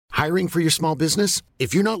Hiring for your small business?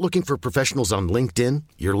 If you're not looking for professionals on LinkedIn,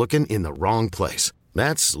 you're looking in the wrong place.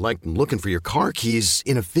 That's like looking for your car keys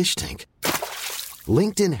in a fish tank.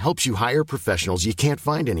 LinkedIn helps you hire professionals you can't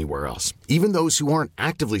find anywhere else, even those who aren't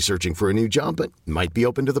actively searching for a new job but might be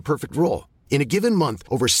open to the perfect role. In a given month,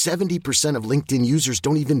 over 70% of LinkedIn users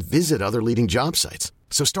don't even visit other leading job sites.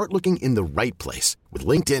 So start looking in the right place. With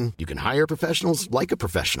LinkedIn, you can hire professionals like a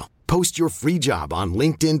professional. Post your free job on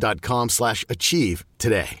linkedin.com/achieve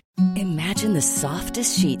today. Imagine the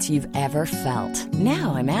softest sheets you've ever felt.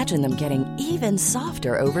 Now imagine them getting even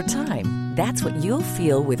softer over time. That's what you'll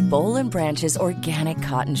feel with Boll & Branch's organic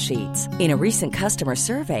cotton sheets. In a recent customer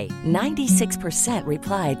survey, 96%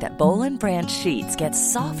 replied that Boll & Branch sheets get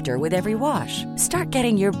softer with every wash. Start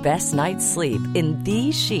getting your best night's sleep in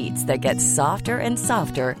these sheets that get softer and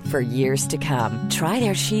softer for years to come. Try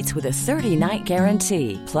their sheets with a 30-night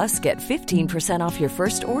guarantee. Plus, get 15% off your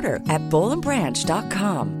first order at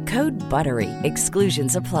bollandbranch.com. Code BUTTERY.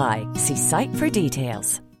 Exclusions apply. See site for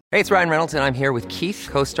details. Hey, it's Ryan Reynolds, and I'm here with Keith,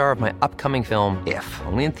 co-star of my upcoming film, If,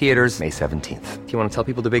 only in theaters May 17th. Do you want to tell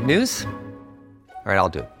people the big news? All right, I'll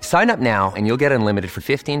do it. Sign up now and you'll get unlimited for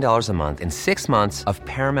 $15 a month and 6 months of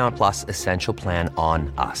Paramount Plus Essential Plan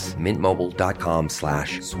on us.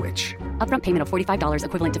 MintMobile.com/switch. Upfront payment of $45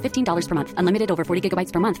 equivalent to $15 per month. Unlimited over 40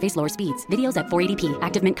 gigabytes per month. Face lower speeds. Videos at 480p.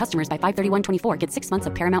 Active Mint customers by 531.24 get 6 months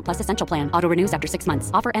of Paramount Plus Essential Plan. Auto renews after 6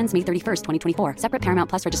 months. Offer ends May 31st, 2024. Separate Paramount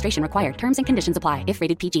Plus registration required. Terms and conditions apply if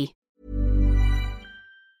rated PG.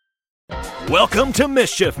 Welcome to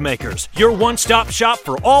Mischief Makers, your one-stop shop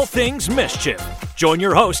for all things mischief. Join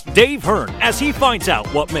your host, Dave Hearn, as he finds out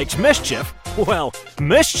what makes mischief, well,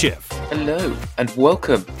 mischief. Hello, and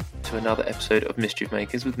welcome to another episode of Mischief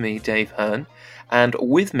Makers with me, Dave Hearn. And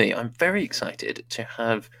with me, I'm very excited to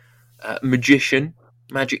have magician,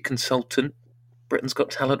 magic consultant, Britain's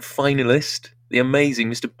Got Talent finalist, the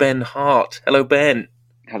amazing Mr. Ben Hart. Hello, Ben.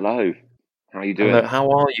 Hello. How are you doing? Hello,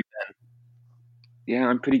 how are you, Ben? Yeah,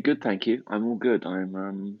 I'm pretty good, thank you. I'm all good.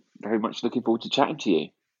 I'm very much looking forward to chatting to you.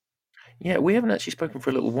 Yeah, we haven't actually spoken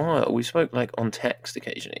for a little while. We spoke like on text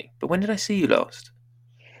occasionally. But when did I see you last?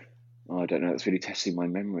 Oh, I don't know. That's really testing my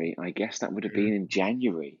memory. I guess that would have been in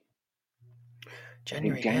January.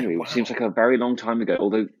 January, January, yeah, which wow. seems like a very long time ago.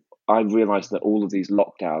 Although I realised that all of these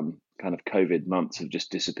lockdown kind of COVID months have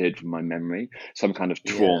just disappeared from my memory. Some kind of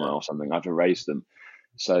trauma or something. I've erased them.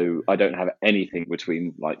 So I don't have anything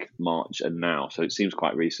between like March and now. So it seems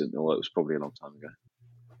quite recent, although it was probably a long time ago.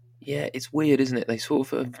 Yeah, it's weird, isn't it? They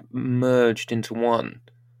sort of have merged into one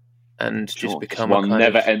and just become one a kind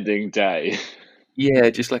never-ending day.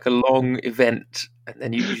 Yeah, just like a long event, and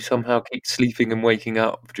then you somehow keep sleeping and waking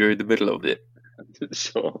up during the middle of it.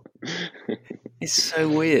 Sure. It's so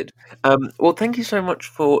weird. Well, thank you so much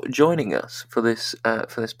for joining us for this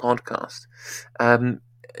podcast.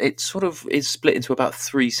 It sort of is split into about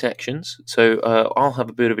 3 sections. So I'll have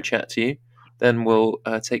a bit of a chat to you, then we'll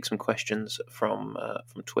take some questions from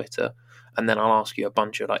Twitter, and then I'll ask you a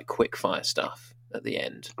bunch of like quick fire stuff at the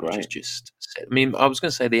end. Great. Which is just, I mean, I was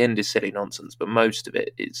going to say the end is silly nonsense, but most of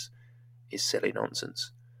it is silly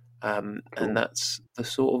nonsense, Cool. and that's the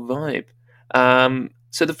sort of vibe.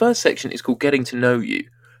 So the first section is called Getting to Know You,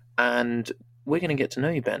 and we're going to get to know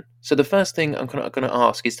you, Ben. So the first thing I'm going to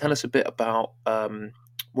ask is tell us a bit about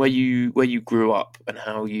where you grew up and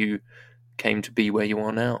how you came to be where you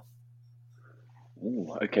are now.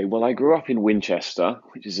 Ooh, okay, well, I grew up in Winchester,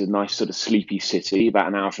 which is a nice sort of sleepy city, about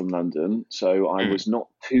an hour from London. So I was not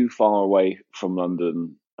too far away from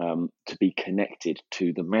London to be connected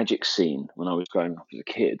to the magic scene when I was growing up as a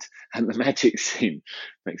kid. And the magic scene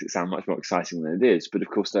makes it sound much more exciting than it is. But of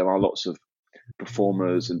course, there are lots of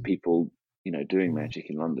performers and people, you know, doing magic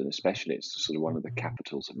in London, especially. It's sort of one of the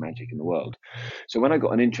capitals of magic in the world. So when I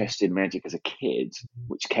got an interest in magic as a kid,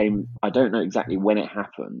 which came, I don't know exactly when it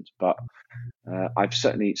happened, but I've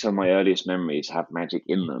certainly, some of my earliest memories have magic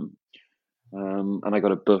in them. And I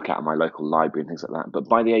got a book out of my local library and things like that. But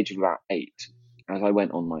by the age of about 8, as I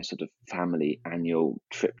went on my sort of family annual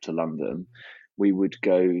trip to London, we would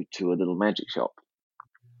go to a little magic shop.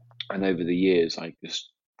 And over the years, I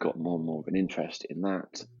just got more and more of an interest in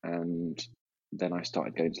that. And then I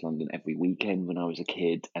started going to London every weekend when I was a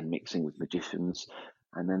kid and mixing with magicians.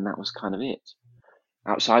 And then that was kind of it.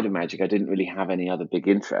 Outside of magic, I didn't really have any other big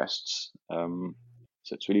interests. So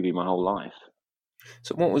it's really been my whole life.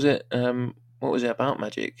 So what was it? What was it about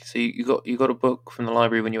magic? So you got a book from the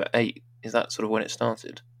library when you were 8. Is that sort of when it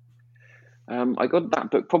started? I got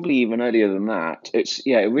that book probably even earlier than that. It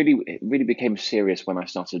really became serious when I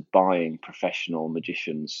started buying professional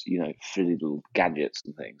magicians, you know, frilly little gadgets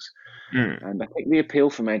and things. And I think the appeal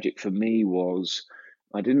for magic for me was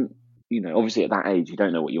I didn't obviously at that age, you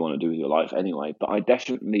don't know what you want to do with your life anyway, but I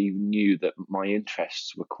definitely knew that my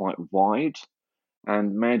interests were quite wide,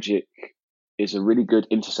 and magic is a really good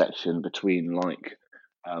intersection between like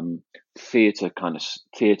theatre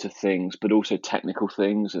things, but also technical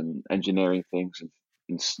things and engineering things and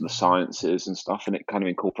the sciences and stuff, and it kind of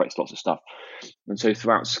incorporates lots of stuff. And so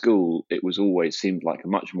throughout school, it was always seemed like a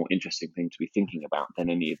much more interesting thing to be thinking about than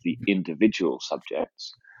any of the individual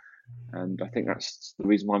subjects. And I think that's the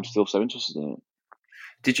reason why I'm still so interested in it.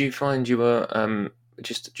 Did you find you were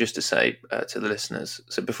just to say to the listeners?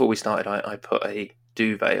 So before we started, I put a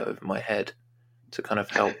duvet over my head to kind of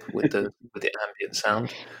help with the ambient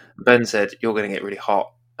sound. Ben said you're going to get really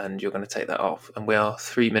hot and you're going to take that off, and we are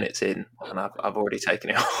 3 minutes in, and I've already taken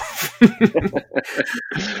it off. If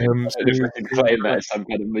I can claim that as some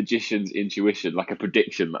kind of magician's intuition, like a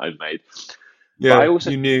prediction that I've made. Yeah, but I also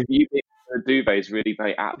you knew. The duvet is really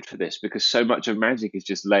very apt for this, because so much of magic is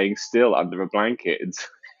just laying still under a blanket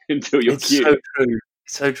until you're cute. So true.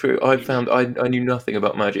 So true. I found I knew nothing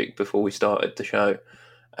about magic before we started the show,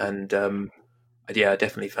 and I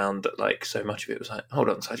definitely found that like so much of it was like, hold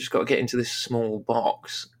on, so I just got to get into this small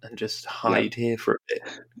box and just hide here for a bit.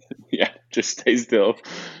 Yeah, just stay still,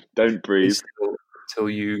 don't breathe until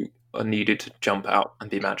you are needed to jump out and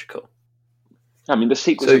be magical. I mean, the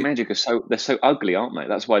secrets of magic they're so ugly, aren't they?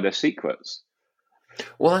 That's why they're secrets.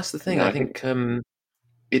 Well, that's the thing. I think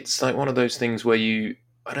it's like one of those things where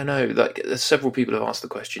I don't know, like several people have asked the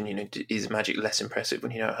question, is magic less impressive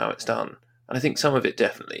when you know how it's done? And I think some of it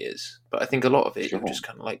definitely is. But I think a lot of it, you're just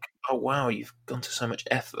kind of like, oh, wow, you've gone to so much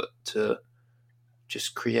effort to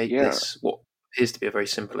just create this, what appears to be a very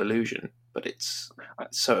simple illusion, but it's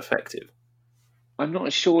so effective. I'm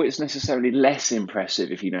not sure it's necessarily less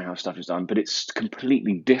impressive if you know how stuff is done, but it's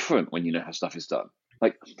completely different when you know how stuff is done.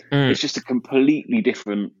 Like, it's just a completely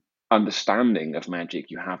different understanding of magic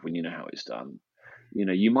you have when you know how it's done.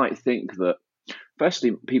 You might think that,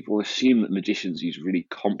 firstly, people assume that magicians use really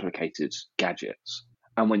complicated gadgets.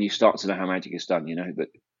 And when you start to know how magic is done, you know that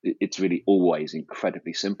it's really always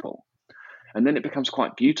incredibly simple. And then it becomes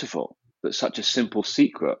quite beautiful that such a simple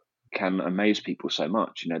secret can amaze people so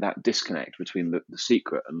much. That disconnect between the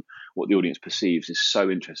secret and what the audience perceives is so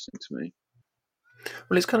interesting to me.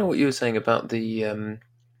 Well, it's kind of what you were saying about the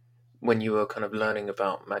when you were kind of learning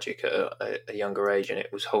about magic at a younger age and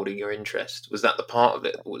it was holding your interest. Was that the part of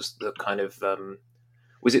it? Was the kind of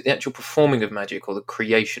was it the actual performing of magic or the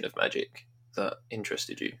creation of magic that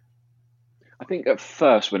interested you? I think at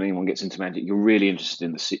first, when anyone gets into magic, you're really interested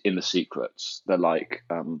in the secrets. They're like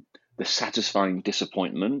the satisfying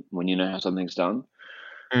disappointment when you know how something's done.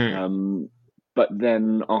 But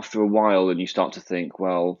then after a while, and you start to think,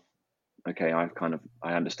 well, okay, I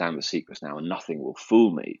understand the secrets now, and nothing will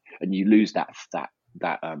fool me. And you lose that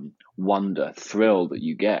wonder, thrill that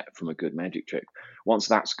you get from a good magic trick. Once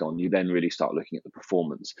that's gone, you then really start looking at the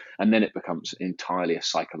performance, and then it becomes entirely a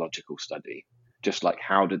psychological study. Just like,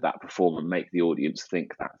 how did that performer make the audience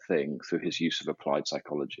think that thing through his use of applied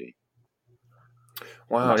psychology?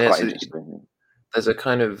 Wow, that's quite interesting. There's a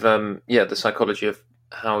kind of the psychology of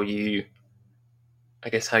how you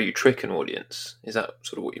trick an audience. Is that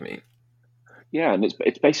sort of what you mean? Yeah, and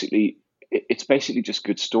it's basically just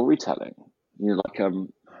good storytelling.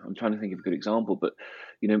 I'm trying to think of a good example, but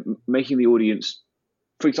making the audience,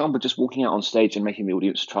 for example, just walking out on stage and making the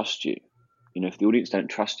audience trust you. If the audience don't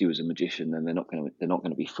trust you as a magician, then they're not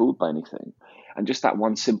going to be fooled by anything. And just that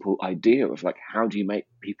one simple idea of like, how do you make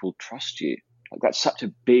people trust you? Like, that's such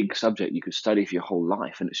a big subject you could study for your whole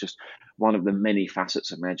life, and it's just one of the many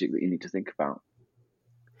facets of magic that you need to think about.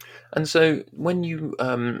 And so when you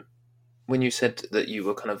said that you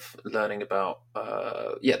were kind of learning about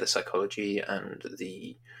the psychology and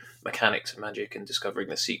the mechanics of magic and discovering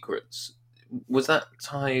the secrets, was that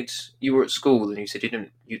tied? You were at school and you said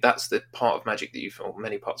that's the part of magic that you found,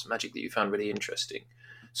 many parts of magic that you found really interesting.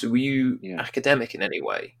 So were you academic in any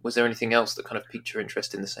way? Was there anything else that kind of piqued your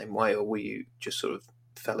interest in the same way, or were you just sort of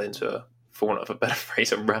fell into, for want of a better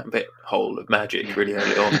phrase, a rabbit hole of magic really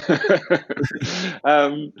early on?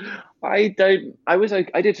 I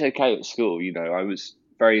did okay at school. I was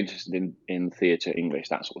very interested in theatre, English,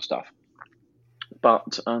 that sort of stuff.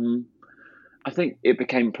 But I think it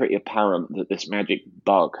became pretty apparent that this magic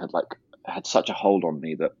bug had such a hold on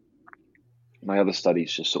me that my other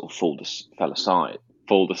studies just sort of falled aside.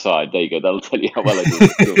 There you go. That'll tell you how well I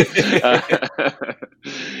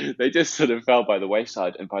did. They just sort of fell by the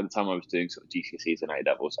wayside. And by the time I was doing sort of GCSEs and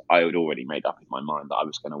A-levels, I had already made up in my mind that I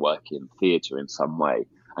was going to work in theatre in some way,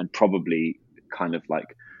 and probably kind of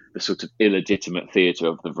like the sort of illegitimate theatre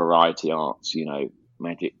of the variety arts,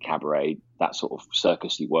 magic, cabaret, that sort of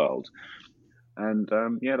circusy world.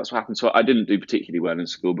 And yeah, that's what happened. So I didn't do particularly well in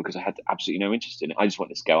school because I had absolutely no interest in it. I just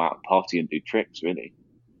wanted to go out and party and do tricks, really.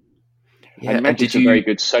 Yeah, And and did magic's a you? very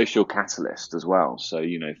good social catalyst as well. So,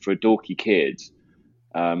 for a dorky kid,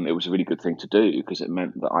 it was a really good thing to do because it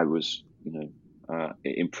meant that I was,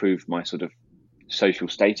 it improved my sort of social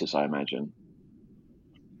status, I imagine.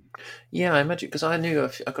 Yeah, I imagine because I've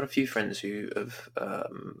got a few friends who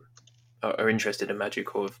are interested in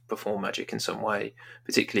magic or have performed magic in some way,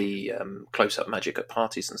 particularly close-up magic at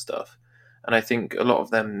parties and stuff. And I think a lot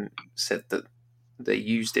of them said that they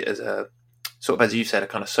used it as a sort of, as you said, a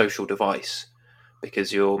kind of social device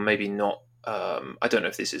because you're maybe not. I don't know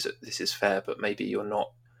if this is fair, but maybe you're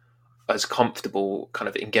not as comfortable kind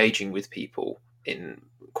of engaging with people in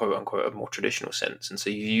quote unquote a more traditional sense, and so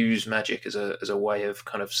you use magic as a way of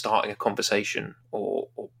kind of starting a conversation or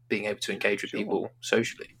being able to engage with people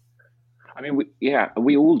socially. I mean,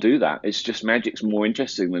 we all do that. It's just magic's more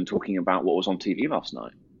interesting than talking about what was on TV last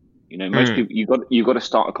night. Most people, you got to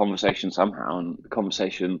start a conversation somehow, and the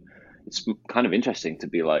conversation, it's kind of interesting to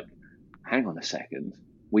be like, hang on a second,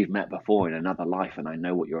 we've met before in another life, and I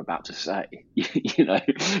know what you're about to say.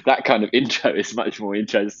 That kind of intro is much more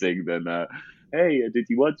interesting than, hey, have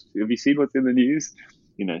you seen what's in the news?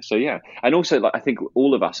 So yeah, and also like I think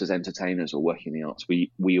all of us as entertainers or working in the arts,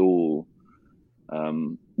 we all.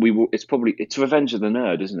 It's Revenge of the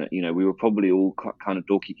Nerd, isn't it? We were probably all kind of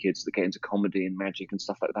dorky kids that get into comedy and magic and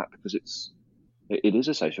stuff like that because it is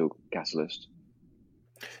a social catalyst.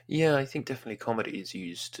 Yeah, I think definitely comedy is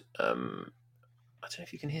used. I don't know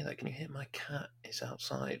if you can hear that. Can you hear my cat is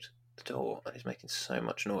outside the door and is making so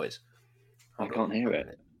much noise? I can't hear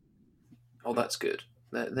it. Oh, that's good.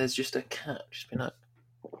 There's just a cat just being like.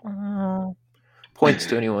 Oh. Points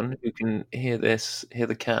to anyone who can hear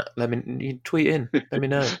the cat. You tweet in. Let me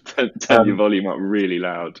know. Turn your volume up really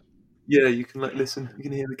loud. Yeah, you can listen. You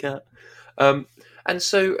can hear the cat. And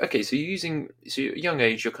so okay, so you're young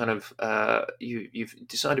age. You're kind of you've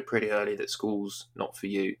decided pretty early that school's not for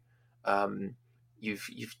you.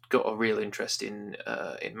 You've got a real interest in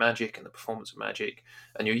magic and the performance of magic,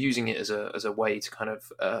 and you're using it as a way to kind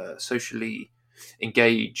of socially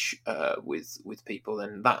engage with people,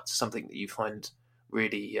 and that's something that you find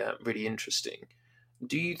really really interesting.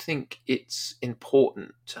 Do you think it's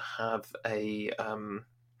important to have a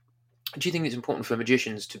do you think it's important for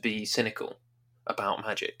magicians to be cynical about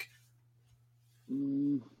magic?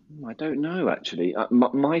 I don't know, actually.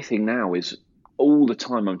 My thing now is all the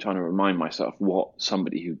time I'm trying to remind myself what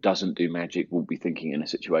somebody who doesn't do magic will be thinking in a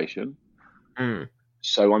situation.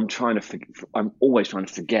 So I'm always trying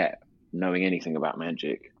to forget knowing anything about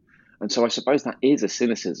magic. And so I suppose that is a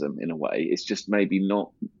cynicism in a way. It's just maybe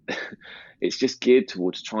not, it's just geared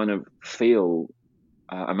towards trying to feel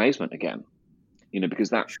amazement again. Because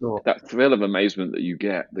that thrill of amazement that you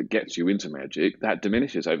get that gets you into magic, that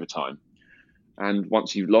diminishes over time. And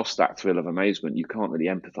once you've lost that thrill of amazement, you can't really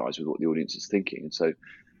empathize with what the audience is thinking. And so,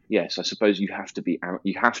 yes, I suppose you have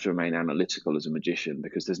to remain analytical as a magician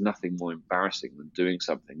because there's nothing more embarrassing than doing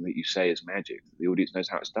something that you say is magic that the audience knows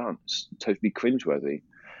how it's done. It's totally cringeworthy.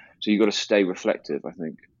 So you've got to stay reflective, I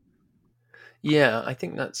think. Yeah, I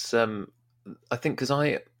think that's. I think because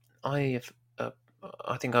I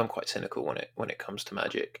think I'm quite cynical when it comes to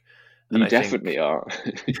magic. And you definitely are.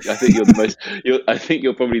 I think you're the most. I think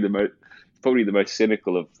you're probably the most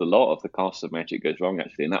cynical of the lot of the cast of Magic Goes Wrong,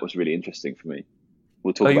 actually, and that was really interesting for me.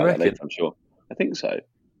 We'll talk about that later, I'm sure. I think so.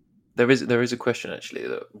 There is a question actually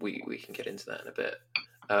that we can get into that in a bit.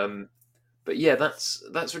 But yeah, that's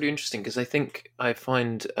really interesting because I think I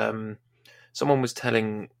find someone was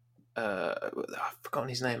telling I've forgotten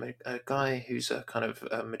his name, a guy who's a kind of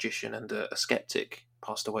a magician and a skeptic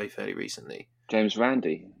passed away fairly recently. James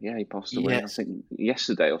Randi, yeah, he passed away. Yes. I think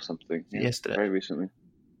yesterday or something. Yeah, yesterday, very recently.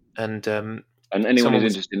 And anyone who's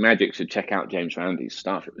interested in magic should check out James Randi's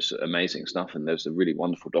stuff. It was amazing stuff, and there's a really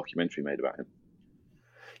wonderful documentary made about him.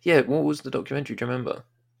 Yeah, what was the documentary? Do you remember?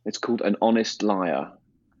 It's called An Honest Liar.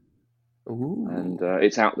 Ooh. And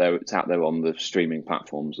it's out there. It's out there on the streaming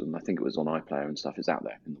platforms, and I think it was on iPlayer and stuff. It's out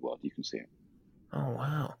there in the world. You can see it. Oh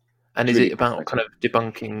wow! And is it about kind of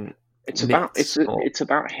debunking? It's about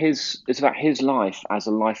his life as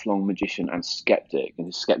a lifelong magician and skeptic, and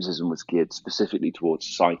his skepticism was geared specifically towards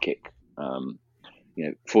psychic,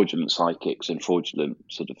 fraudulent psychics and fraudulent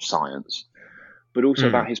sort of science, but also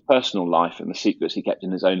about his personal life and the secrets he kept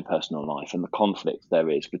in his own personal life and the conflict there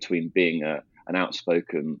is between being an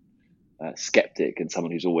outspoken skeptic and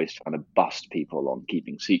someone who's always trying to bust people on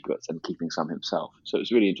keeping secrets and keeping some himself. So it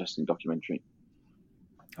was a really interesting documentary.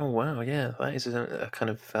 Oh wow, yeah, that is a kind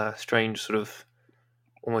of strange sort of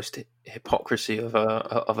almost hypocrisy of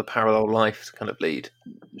a parallel life to kind of lead.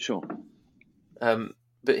 Sure.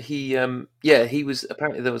 But he was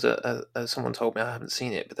apparently there was a someone told me, I haven't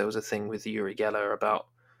seen it, but there was a thing with Uri Geller about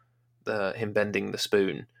him bending the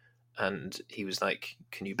spoon, and he was like,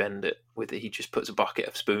 "Can you bend it?" With it, he just puts a bucket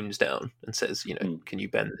of spoons down and says, "Can you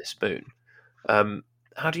bend this spoon?"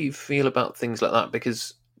 How do you feel about things like that?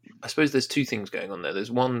 Because I suppose there's two things going on there.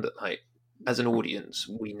 There's one that, like, as an audience,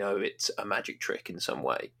 we know it's a magic trick in some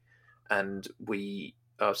way, and we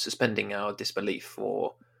are suspending our disbelief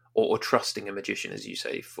or trusting a magician, as you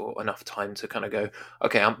say, for enough time to kind of go,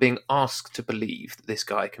 okay, I'm being asked to believe that this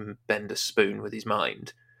guy can bend a spoon with his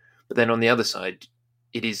mind. But then on the other side,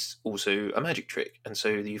 it is also a magic trick. And so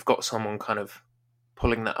you've got someone kind of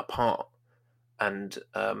pulling that apart. And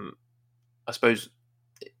I suppose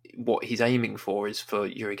what he's aiming for is for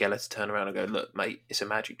Uri Geller to turn around and go, look, mate, it's a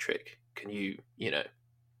magic trick. Can you,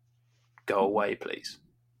 go away, please?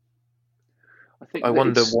 I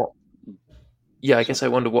wonder what... Yeah, I guess I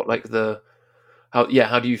wonder what, like, how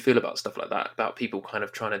do you feel about stuff like that? About people kind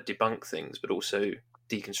of trying to debunk things, but also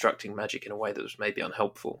deconstructing magic in a way that was maybe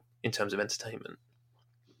unhelpful in terms of entertainment?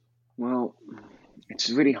 Well, it's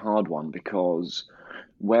a really hard one, because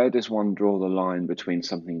where does one draw the line between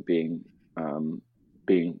something being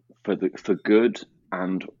for good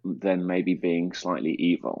and then maybe being slightly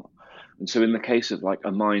evil? And so in the case of, like,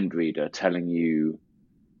 a mind reader telling you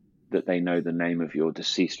that they know the name of your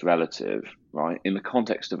deceased relative, right? In the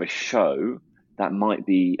context of a show, that might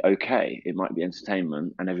be okay. It might be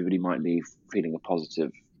entertainment, and everybody might leave feeling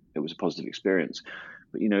it was a positive experience.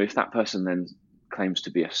 But, if that person then claims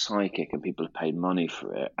to be a psychic and people have paid money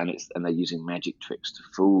for it, and they're using magic tricks to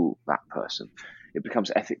fool that person, it becomes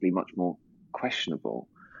ethically much more questionable.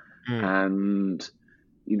 And,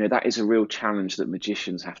 that is a real challenge that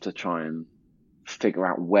magicians have to try and figure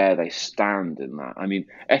out where they stand in that. I mean,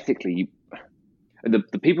 ethically, the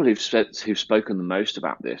people who've spoken the most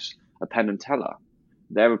about this are Penn and Teller.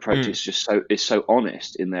 Their approach is so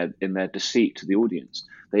honest in their deceit to the audience.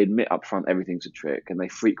 They admit up front everything's a trick, and they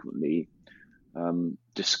frequently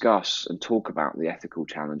discuss and talk about the ethical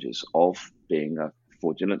challenges of being a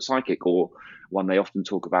fraudulent psychic. Or one they often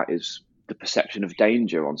talk about is the perception of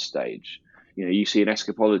danger on stage. You see an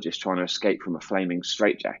escapologist trying to escape from a flaming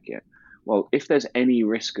straitjacket. Well, if there's any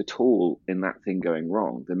risk at all in that thing going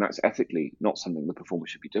wrong, then that's ethically not something the performer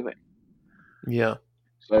should be doing. Yeah.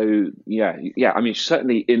 So yeah. I mean,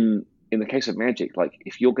 certainly in the case of magic, like,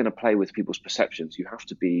 if you're going to play with people's perceptions, you have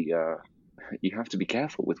to be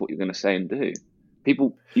careful with what you're going to say and do.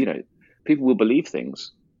 People will believe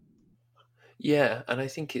things. Yeah, and I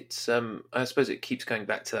think it's I suppose it keeps going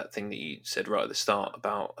back to that thing that you said right at the start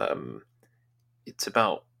about it's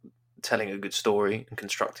about telling a good story and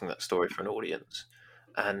constructing that story for an audience,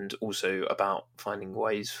 and also about finding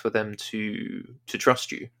ways for them to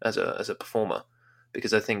trust you as a performer.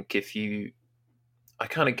 Because I think I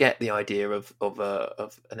kind of get the idea of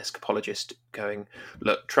an escapologist going,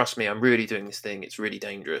 look, trust me, I'm really doing this thing, it's really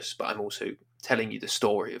dangerous, but I'm also telling you the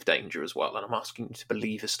story of danger as well, and I'm asking you to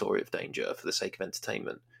believe a story of danger for the sake of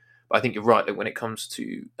entertainment. But I think you're right that when it comes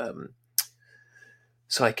to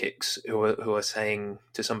psychics who are saying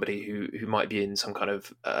to somebody who might be in some kind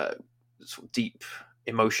of sort of deep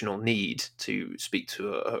emotional need to speak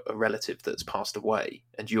to a relative that's passed away,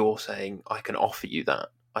 and you're saying, I can offer you that,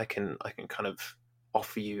 I can kind of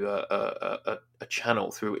offer you a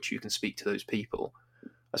channel through which you can speak to those people.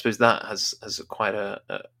 I suppose that has quite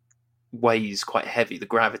weighs quite heavy. The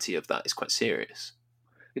gravity of that is quite serious.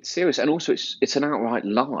 It's serious, and also it's an outright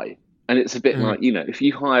lie. And it's a bit like, if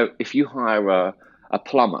you hire a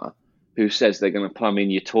plumber who says they're going to plumb in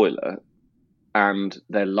your toilet, and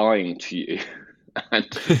they're lying to you, and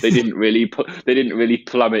they didn't really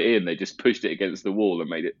plumb it in. They just pushed it against the wall and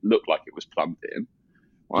made it look like it was plumbed in.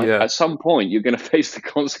 Right? Yeah. At some point, you're going to face the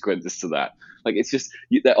consequences to that. Like, it's just,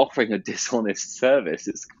 they're offering a dishonest service.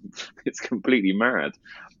 It's completely mad.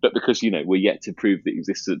 But because, we're yet to prove the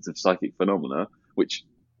existence of psychic phenomena, which,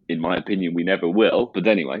 in my opinion, we never will. But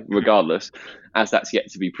anyway, regardless, as that's yet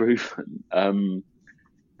to be proven,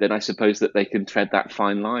 then I suppose that they can tread that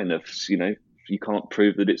fine line of, you can't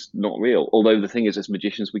prove that it's not real. Although the thing is, as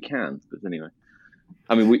magicians, we can. But anyway,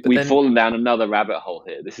 I mean, we've fallen down another rabbit hole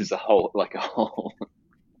here. This is a whole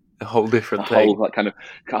different thing.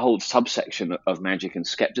 A whole subsection of magic and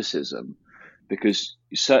skepticism, because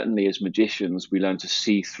certainly as magicians, we learn to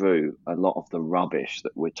see through a lot of the rubbish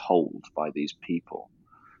that we're told by these people.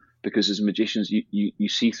 Because as magicians, you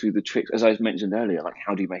see through the tricks. As I mentioned earlier, like,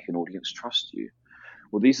 how do you make an audience trust you?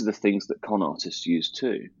 Well, these are the things that con artists use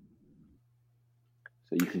too.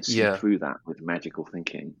 So you can see through that with magical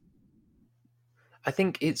thinking. I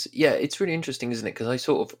think it's really interesting, isn't it? Because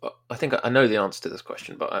I think I know the answer to this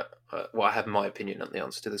question, but I have my opinion on the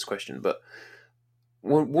answer to this question. But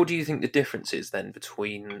what do you think the difference is then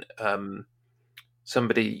between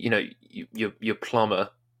somebody, your plumber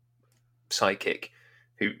psychic,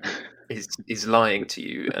 who is lying to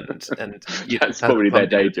you, and that's probably their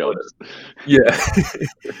day job. Yeah.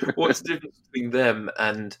 What's the difference between them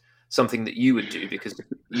and something that you would do? Because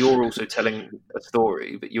you're also telling a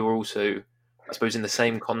story, but you're also, I suppose, in the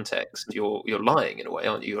same context, you're lying in a way,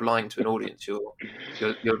 aren't you? You're lying to an audience.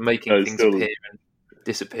 You're making things appear and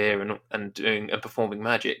disappear and doing and performing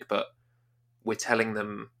magic, but we're telling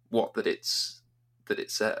them that it's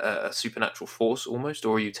a supernatural force almost,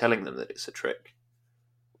 or are you telling them that it's a trick?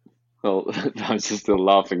 Well, I was just still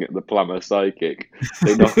laughing at the plumber psychic.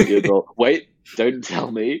 They knock at your door. Wait, don't tell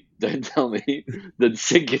me. The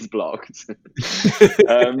sink is blocked.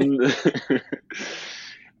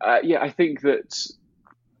 Yeah, I think that.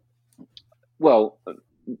 Well,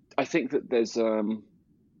 I think that there's.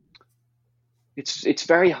 It's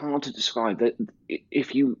very hard to describe that.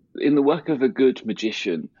 If you in the work of a good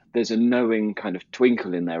magician, there's a knowing kind of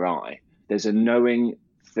twinkle in their eye. There's a knowing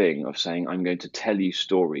thing of saying, I'm going to tell you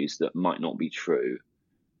stories that might not be true,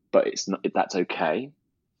 but that's okay.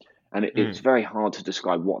 And it's very hard to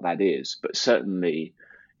describe what that is, but certainly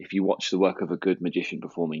if you watch the work of a good magician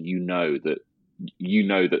performing, you know that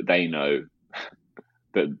they know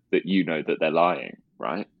that you know that they're lying,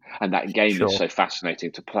 right? And that game is so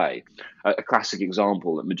fascinating to play. A classic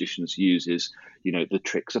example that magicians use is, the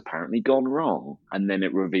trick's apparently gone wrong, and then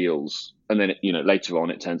it reveals, and then later on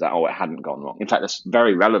it turns out, it hadn't gone wrong. In fact, that's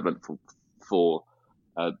very relevant for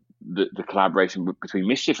the collaboration between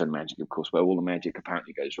mischief and magic, of course, where all the magic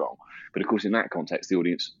apparently goes wrong. But of course, in that context, the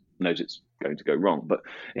audience knows it's going to go wrong. But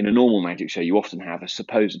in a normal magic show, you often have a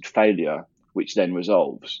supposed failure, which then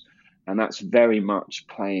resolves. And that's very much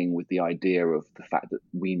playing with the idea of the fact that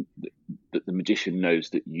that the magician knows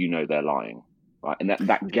that they're lying, right? And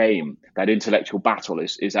that game, that intellectual battle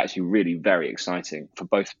is actually really very exciting for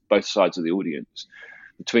both sides of the audience.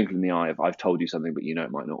 The twinkle in the eye of, I've told you something, but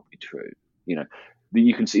it might not be true.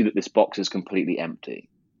 You can see that this box is completely empty.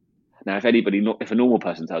 Now, if a normal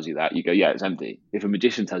person tells you that, you go, yeah, it's empty. If a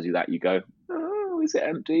magician tells you that, you go, oh, is it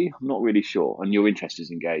empty? I'm not really sure. And your interest is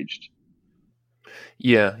engaged.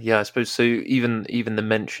 Yeah, I suppose so. Even the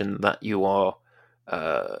mention that you are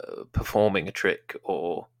performing a trick,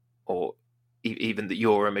 or even that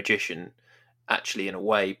you're a magician, actually, in a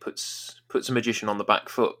way, puts a magician on the back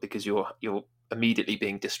foot, because you're immediately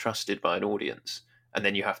being distrusted by an audience, and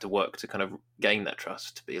then you have to work to kind of gain that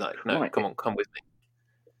trust, to be like, no, right. Come on, come with me.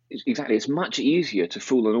 Exactly, it's much easier to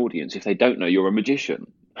fool an audience if they don't know you're a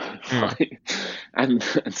magician, right? And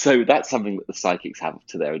so that's something that the psychics have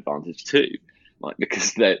to their advantage too.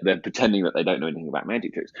 Because they're pretending that they don't know anything about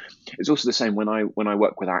magic tricks. It's also the same when I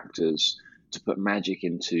work with actors to put magic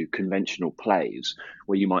into conventional plays,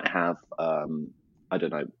 where you might have some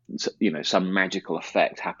magical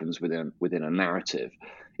effect happens within a narrative.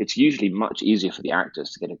 It's usually much easier for the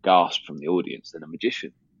actors to get a gasp from the audience than a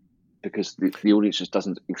magician, because the audience just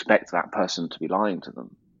doesn't expect that person to be lying to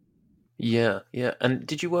them. Yeah. And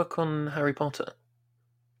did you work on Harry Potter?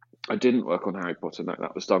 I didn't work on Harry Potter. No,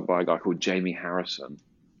 that was done by a guy called Jamie Harrison.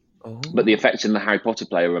 Oh. But the effects in the Harry Potter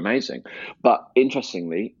play are amazing. But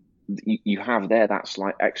interestingly, you have there that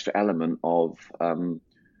slight extra element of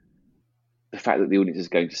the fact that the audience is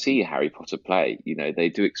going to see a Harry Potter play. They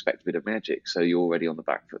do expect a bit of magic, so you're already on the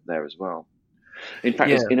back foot there as well. In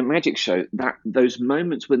fact, in a magic show, those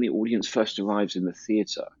moments when the audience first arrives in the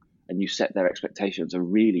theatre and you set their expectations are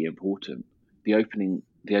really important. The opening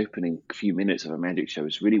few minutes of a magic show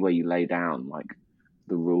is really where you lay down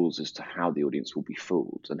the rules as to how the audience will be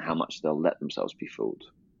fooled and how much they'll let themselves be fooled.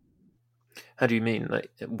 How do you mean?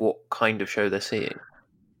 What kind of show they're seeing?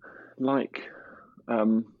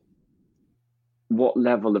 What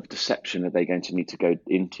level of deception are they going to need to go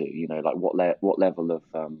into?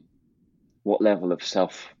 What level of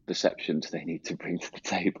self-deception do they need to bring to the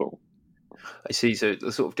table? I see. So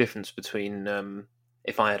the sort of difference between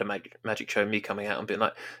if I had a magic show, me coming out and being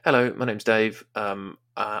like, hello, my name's Dave, I'm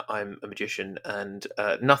a magician, and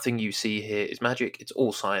nothing you see here is magic, it's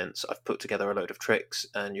all science. I've put together a load of tricks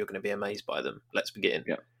and you're going to be amazed by them. Let's begin.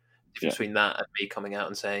 Yeah. Difference between that and me coming out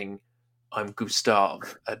and saying, I'm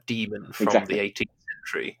Gustav, a demon from the 18th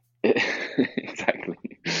century. Exactly.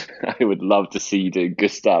 I would love to see you doing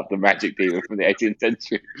Gustav, the magic demon from the 18th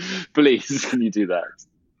century. Please, can you do that?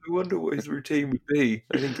 I wonder what his routine would be.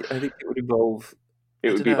 I think it would involve...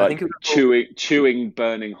 It would be chewing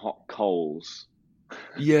burning hot coals.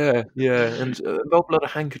 Yeah, and involve a lot of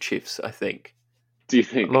handkerchiefs, I think. Do you A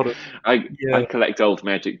think? lot of I yeah. collect old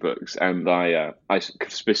magic books, and I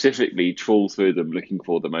specifically trawl through them looking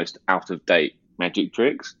for the most out of date magic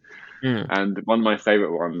tricks. Mm. And one of my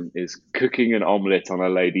favorite one is cooking an omelette on a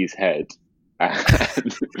lady's head.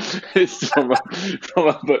 And it's from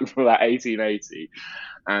a book from about 1880.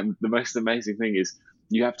 And the most amazing thing is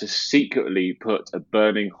you have to secretly put a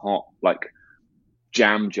burning hot, like,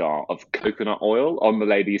 jam jar of coconut oil on the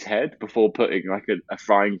lady's head before putting like a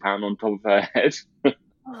frying pan on top of her head.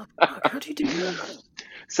 Oh, fuck, how do you do that?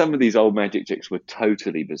 Some of these old magic tricks were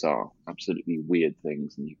totally bizarre, absolutely weird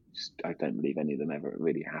things, and I don't believe any of them ever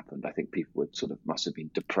really happened. I think people must have been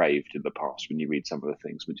depraved in the past when you read some of the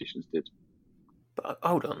things magicians did. But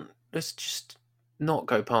hold on, let's just not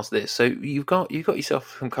go past this. So you've got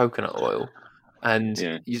yourself some coconut oil, and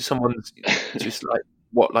Yeah. someone's just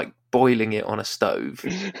like boiling it on a stove.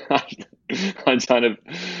 I'm trying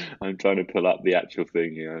to pull up the actual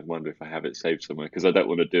thing here. I wonder if I have it saved somewhere because I don't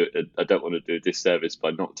want to do it. I don't want to do a disservice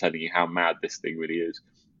by not telling you how mad this thing really is.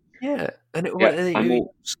 Yeah, and Yeah, you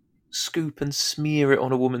scoop and smear it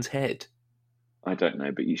on a woman's head. I don't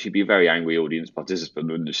know, but you should be a very angry audience participant,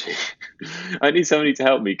 wouldn't she? I need somebody to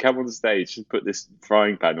help me. Come on stage and put this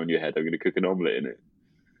frying pan on your head. I'm going to cook an omelette in it.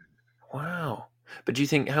 Wow. But do you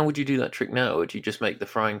think, how would you do that trick now? Would you just make the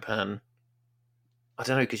frying pan? I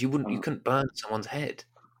don't know, because you couldn't burn someone's head.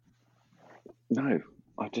 No,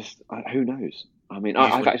 who knows? I mean,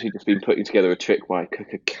 I've actually just been putting together a trick where I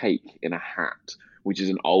cook a cake in a hat, which is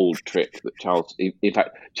an old trick that in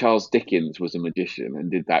fact, Charles Dickens was a magician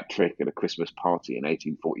and did that trick at a Christmas party in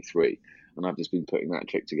 1843. And I've just been putting that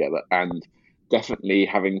trick together and definitely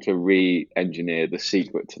having to re-engineer the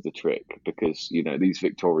secret to the trick because, these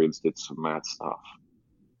Victorians did some mad stuff.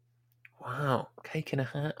 Wow. Cake in a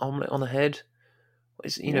hat, omelette on the head.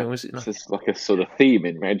 Was it like... It's like a sort of theme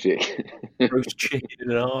in magic. Roast chicken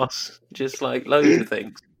in an arse, just like loads of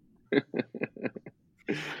things.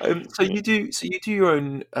 So you do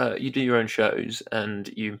your own shows and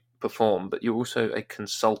you perform, but you're also a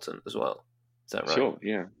consultant as well. Is that right? Sure,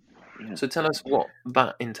 yeah. So tell us what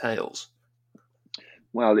that entails.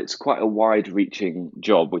 Well, it's quite a wide-reaching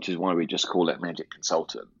job, which is why we just call it magic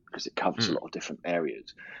consultant, because it covers a lot of different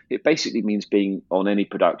areas. It basically means being on any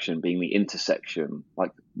production, being the intersection,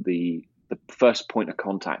 like the first point of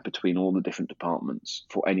contact between all the different departments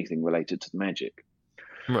for anything related to the magic.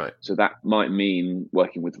 Right. So that might mean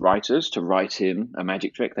working with writers to write in a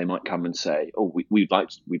magic trick. They might come and say, "Oh, we'd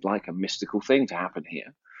like a mystical thing to happen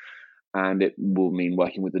here." And it will mean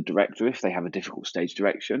working with the director if they have a difficult stage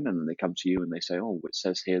direction, and then they come to you and they say, "Oh, it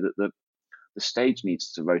says here that the stage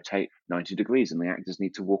needs to rotate 90 degrees and the actors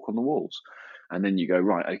need to walk on the walls." And then you go,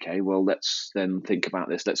 right, okay, well, let's then think about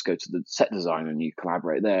this. Let's go to the set design, and you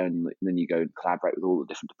collaborate there, and then you go and collaborate with all the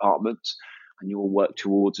different departments, and you all work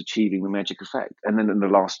towards achieving the magic effect. And then in the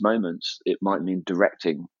last moments, it might mean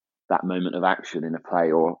directing that moment of action in a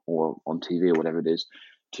play or on TV or whatever it is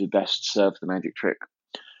to best serve the magic trick.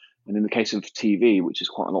 And in the case of TV, which is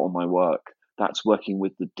quite a lot of my work, that's working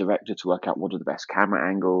with the director to work out what are the best camera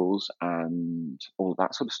angles and all of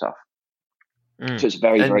that sort of stuff. So it's a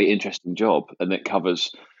very, very interesting job, and it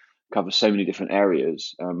covers so many different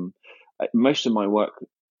areas. Most of my work,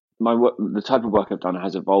 the type of work I've done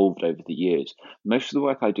has evolved over the years. Most of the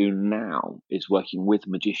work I do now is working with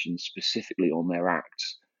magicians specifically on their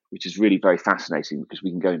acts, which is really very fascinating because we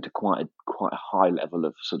can go into quite a high level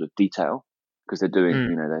of sort of detail because they're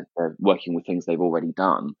doing, they're working with things they've already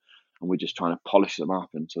done, and we're just trying to polish them up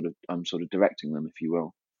and I'm sort of directing them, if you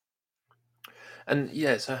will. And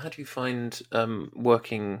so how do you find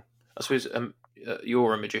working? I suppose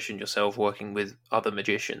you're a magician yourself, working with other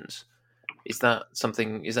magicians. Is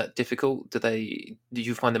that difficult? Do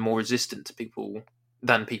you find them more resistant to people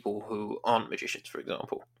than people who aren't magicians, for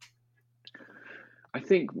example? I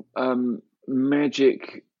think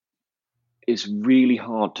magic is really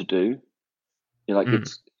hard to do.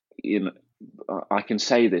 It's I can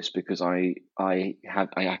say this because I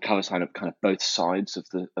cover kind of both sides of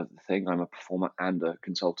the thing. I'm a performer and a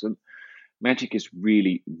consultant. Magic is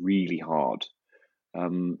really, really hard,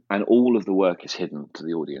 and all of the work is hidden to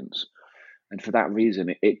the audience. And for that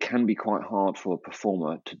reason, it can be quite hard for a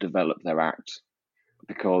performer to develop their act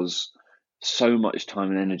because so much time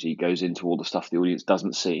and energy goes into all the stuff the audience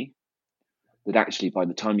doesn't see that actually by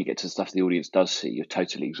the time you get to the stuff the audience does see, you're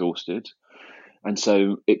totally exhausted. And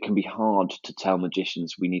so it can be hard to tell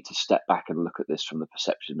magicians we need to step back and look at this from the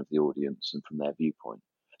perception of the audience and from their viewpoint.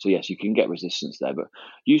 So yes, you can get resistance there, but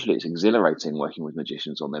usually it's exhilarating working with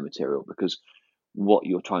magicians on their material because what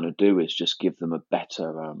you're trying to do is just give them a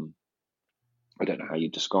better, I don't know how you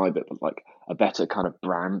describe it, but like a better kind of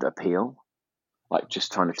brand appeal. like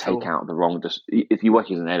just trying to take Sure. out the wrong. If you're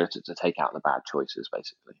working as an editor, to take out the bad choices,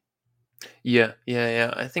 basically. Yeah.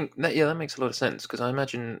 I think that makes a lot of sense, because I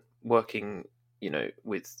imagine working,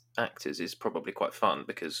 with actors is probably quite fun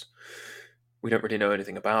because we don't really know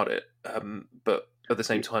anything about it. But at the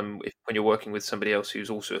same time, when you're working with somebody else who's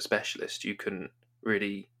also a specialist, you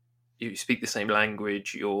speak the same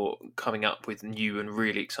language. You're coming up with new and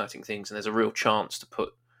really exciting things, and there's a real chance to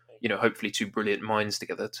put, hopefully two brilliant minds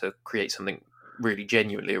together to create something really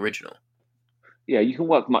genuinely original. Yeah, you can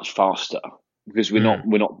work much faster because we're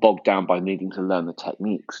not bogged down by needing to learn the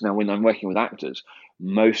techniques. Now, when I'm working with actors,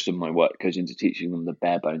 most of my work goes into teaching them the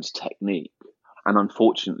bare bones technique, and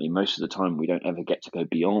unfortunately, most of the time we don't ever get to go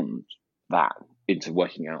beyond that into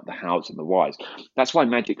working out the hows and the whys. That's why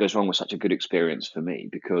Magic Goes Wrong was such a good experience for me,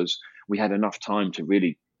 because we had enough time to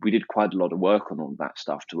we did quite a lot of work on all that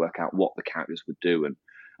stuff to work out what the characters would do and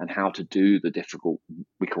how to do the difficult,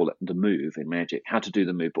 we call it the move in Magic, how to do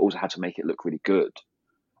the move, but also how to make it look really good.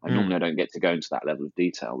 And normally I don't get to go into that level of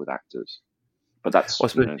detail with actors. But that's Well, I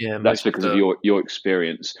suppose, that's because of your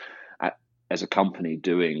experience as a company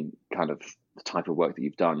doing kind of the type of work that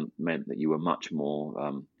you've done meant that you were much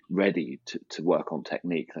more ready to work on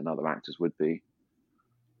technique than other actors would be.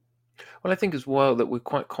 Well, I think as well that we're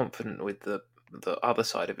quite confident with the other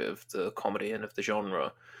side of it, of the comedy and of the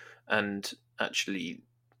genre, and actually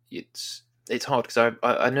it's hard because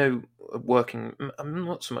I know working, I'm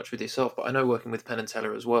not so much with yourself, but I know working with Penn and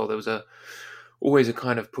Teller as well, there was always a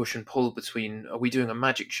kind of push and pull between, are we doing a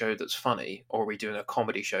magic show that's funny, or are we doing a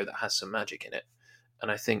comedy show that has some magic in it?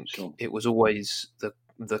 And I think it was always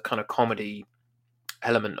the kind of comedy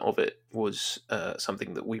element of it was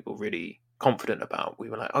something that we were really confident about. We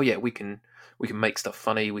were like, oh yeah, we can make stuff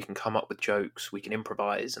funny, we can come up with jokes, we can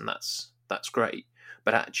improvise, and that's great.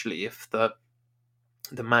 But actually, if the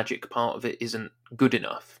magic part of it isn't good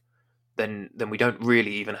enough, then we don't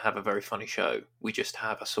really even have a very funny show. We just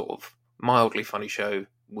have a sort of mildly funny show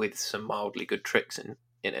with some mildly good tricks in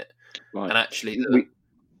it. Right. And actually,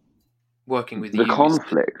 working with the you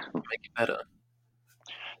conflict make it better.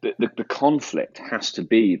 The conflict has to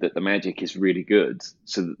be that the magic is really good,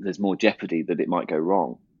 so that there's more jeopardy that it might go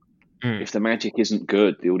wrong. If the magic isn't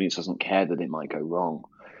good, the audience doesn't care that it might go wrong,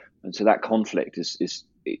 and so that conflict is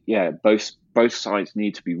both sides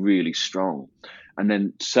need to be really strong. And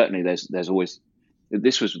then certainly there's always,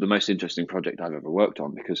 this was the most interesting project I've ever worked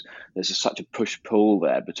on, because there's such a push-pull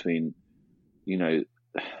there between,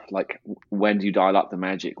 like, when do you dial up the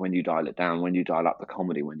magic, when do you dial it down, when do you dial up the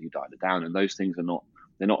comedy, when do you dial it down, and those things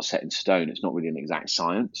they're not set in stone. It's not really an exact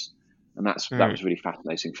science, and that was really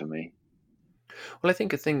fascinating for me. Well, I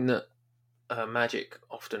think a thing that magic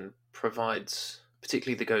often provides,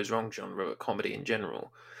 particularly the goes wrong genre, comedy in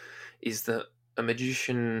general, is that a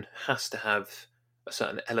magician has to have a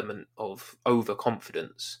certain element of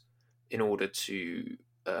overconfidence in order to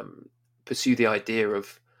pursue the idea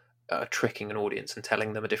of tricking an audience and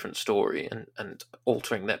telling them a different story and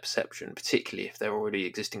altering their perception, particularly if they're already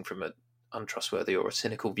existing from an untrustworthy or a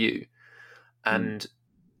cynical view. And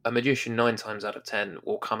a magician 9 times out of 10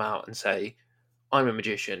 will come out and say, I'm a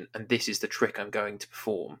magician and this is the trick I'm going to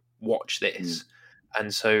perform. Watch this.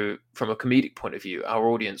 And so from a comedic point of view, our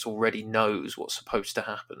audience already knows what's supposed to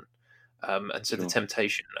happen. And so the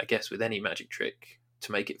temptation, I guess, with any magic trick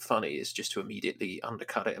to make it funny is just to immediately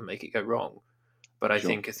undercut it and make it go wrong. But I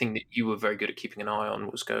think a thing that you were very good at keeping an eye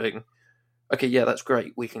on was going, okay, yeah, that's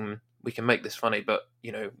great. We can make this funny, but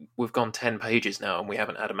we've gone 10 pages now and we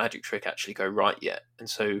haven't had a magic trick actually go right yet. And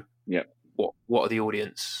so what are the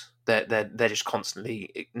audience? They're just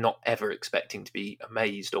constantly not ever expecting to be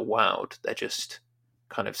amazed or wowed. They're just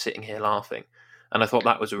kind of sitting here laughing. And I thought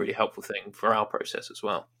that was a really helpful thing for our process as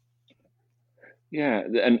well. Yeah,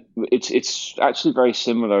 and it's actually very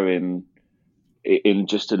similar in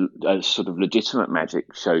just a sort of legitimate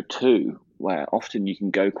magic show too, where often you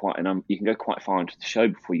can go quite far into the show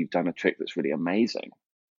before you've done a trick that's really amazing.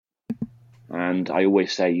 And I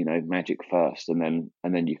always say, magic first, and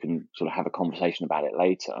then you can sort of have a conversation about it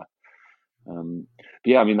later. But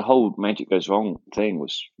yeah, I mean, the whole Magic Goes Wrong thing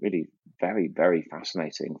was really very, very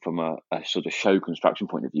fascinating from a sort of show construction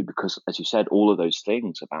point of view, because, as you said, all of those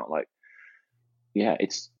things about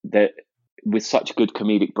it's that with such good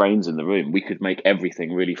comedic brains in the room, we could make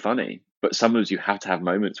everything really funny. But sometimes you have to have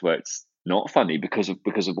moments where it's not funny because of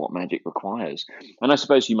what magic requires. And I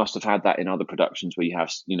suppose you must have had that in other productions where you have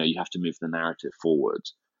to move the narrative forward.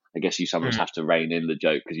 I guess you sometimes have to rein in the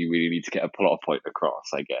joke because you really need to get a plot point across,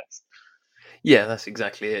 I guess. Yeah, that's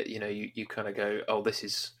exactly it. You kind of go, oh,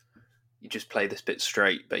 you just play this bit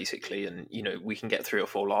straight, basically, and we can get 3 or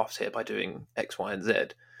 4 laughs here by doing X, Y, and Z.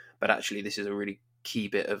 But actually, this is a really key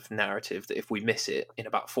bit of narrative that if we miss it in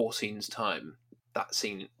about 4 scenes time, that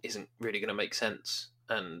scene isn't really going to make sense,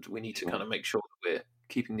 and we need to kind of make sure that we're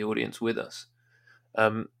keeping the audience with us.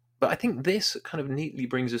 But I think this kind of neatly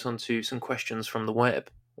brings us onto some questions from the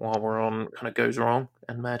web while we're on kind of goes wrong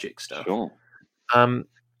and magic stuff. Sure.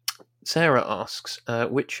 Sarah asks,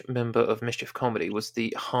 which member of Mischief Comedy was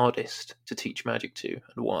the hardest to teach magic to,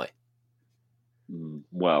 and why?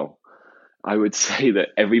 Well, I would say that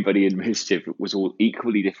everybody in Mischief was all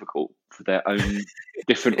equally difficult for their own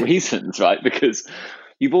different reasons, right? Because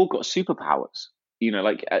you've all got superpowers. You know,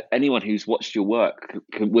 like anyone who's watched your work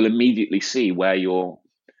will immediately see where your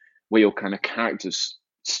kind of character's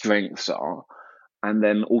strengths are, and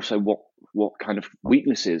then also what kind of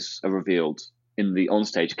weaknesses are revealed in the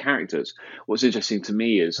onstage characters. What's interesting to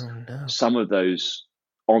me is some of those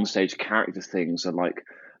onstage character things are like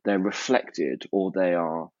they're reflected, or they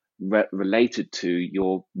are related to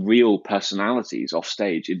your real personalities off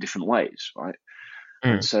stage in different ways, right?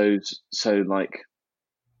 And so like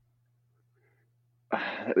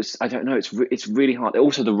it was, I don't know, it's really hard.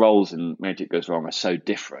 Also, the roles in Magic Goes Wrong are so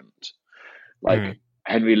different. Like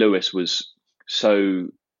Henry Lewis was so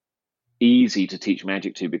easy to teach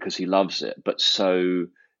magic to because he loves it, but so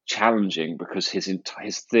challenging because his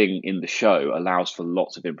thing in the show allows for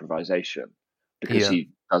lots of improvisation, because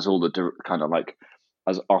he does all the kind of like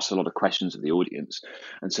asks a lot of questions of the audience,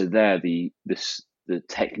 and so there the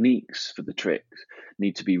techniques for the tricks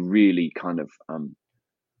need to be really kind of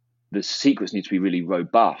the secrets need to be really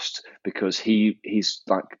robust, because he's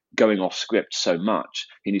like going off script so much,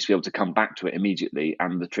 he needs to be able to come back to it immediately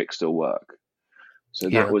and the tricks still work. So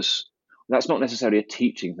that's not necessarily a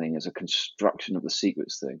teaching thing, as a construction of the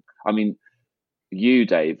secrets thing. I mean, you,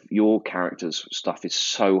 Dave, your character's stuff is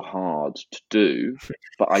so hard to do,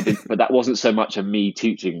 but that wasn't so much a me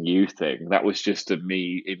teaching you thing. That was just a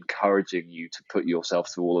me encouraging you to put yourself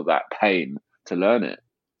through all of that pain to learn it.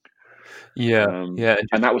 And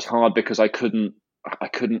that was hard because I couldn't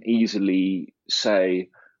easily say,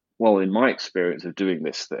 well, in my experience of doing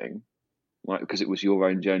this thing, right, because it was your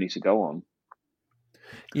own journey to go on.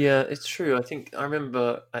 Yeah, it's true. I think I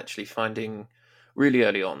remember actually finding really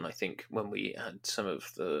early on, I think when we had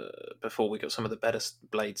before we got some of the better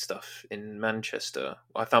Blade stuff in Manchester,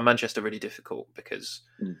 I found Manchester really difficult because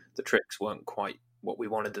the tricks weren't quite what we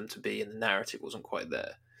wanted them to be and the narrative wasn't quite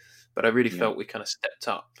there. But I really felt we kind of stepped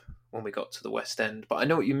up when we got to the West End. But I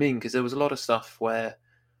know what you mean, because there was a lot of stuff where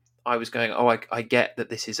I was going, I get that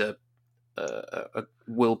this is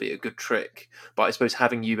will be a good trick, but I suppose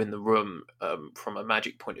having you in the room from a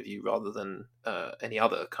magic point of view rather than any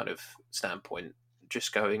other kind of standpoint,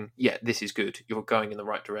 just going, this is good, you're going in the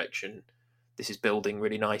right direction, this is building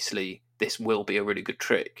really nicely, this will be a really good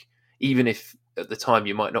trick, even if at the time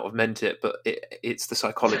you might not have meant it, but it's the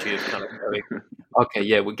psychology of kind of going,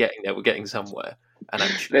 okay, we're getting there, we're getting somewhere. And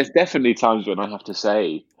actually, there's definitely times when I have to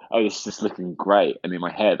say, oh, this is just looking great, and in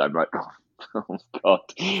my head I'm like, oh God,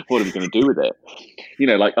 what are we going to do with it? You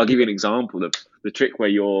know, like I'll give you an example of the trick where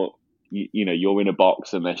you're in a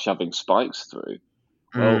box and they're shoving spikes through.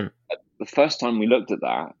 Well, the first time we looked at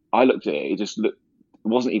that, I looked at it, it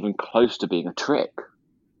wasn't even close to being a trick.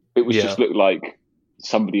 It was just looked like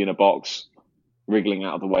somebody in a box wriggling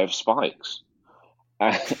out of the way of spikes.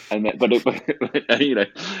 And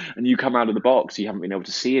you come out of the box, you haven't been able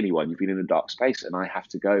to see anyone, you've been in a dark space, and I have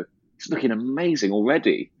to go, it's looking amazing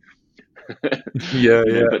already. But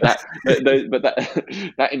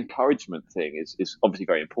that encouragement thing is obviously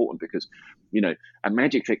very important, because a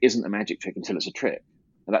magic trick isn't a magic trick until it's a trick.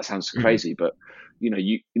 And that sounds crazy, but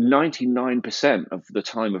 99% of the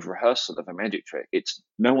time of rehearsal of a magic trick, it's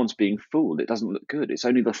no one's being fooled. It doesn't look good. It's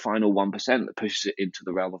only the final 1% that pushes it into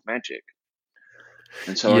the realm of magic.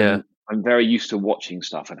 And so I'm very used to watching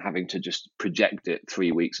stuff and having to just project it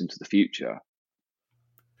 3 weeks into the future.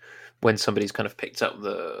 When somebody's kind of picked up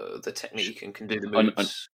the technique and can do the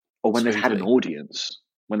moves, or when they've had an audience,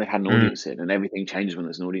 in, and everything changes when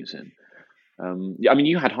there's an audience in. I mean,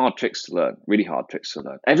 you had hard tricks to learn, really hard tricks to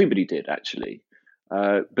learn. Everybody did, actually,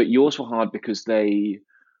 but yours were hard because they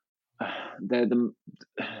don't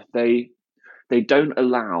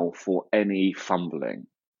allow for any fumbling.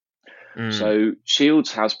 So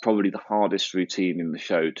Shields has probably the hardest routine in the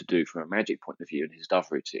show to do from a magic point of view in his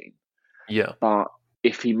Dove routine. Yeah, but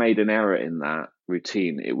if he made an error in that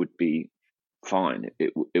routine, it would be fine.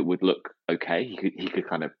 It would look okay. He could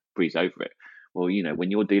kind of breeze over it. Well,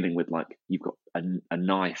 when you're dealing with, like, you've got a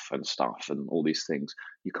knife and stuff and all these things,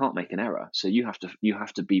 you can't make an error. So you have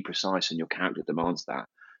to be precise, and your character demands that.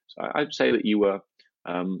 So I'd say that you were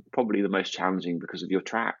probably the most challenging because of your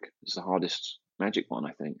track. It's the hardest magic one,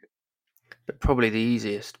 I think. but probably the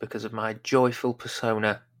easiest because of my joyful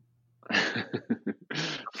persona.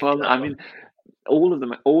 Well, I mean, all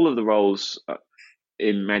of the roles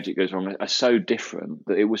in Magic Goes Wrong are so different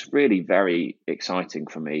that it was really very exciting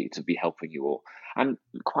for me to be helping you all, and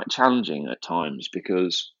quite challenging at times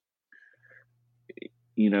because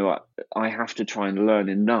I have to try and learn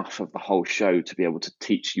enough of the whole show to be able to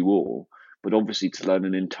teach you all. But obviously, to learn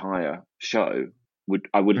an entire show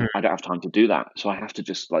I don't have time to do that. So I have to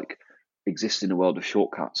just like exist in a world of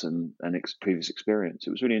shortcuts and previous experience.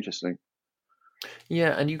 It was really interesting.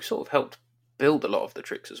 Yeah, and you sort of helped build a lot of the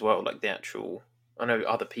tricks as well, like the actual. I know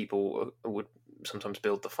other people would sometimes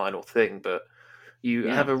build the final thing, but you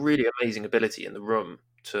Yeah. have a really amazing ability in the room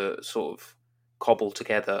to sort of cobble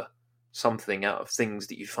together something out of things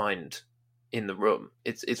that you find in the room.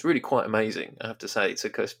 It's really quite amazing, I have to say, to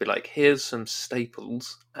just be like, here's some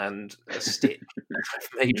staples and a stitch. I've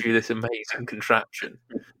made you this amazing contraption.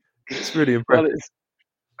 It's really Well, impressive.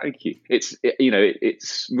 thank you. It's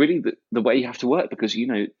really the way you have to work because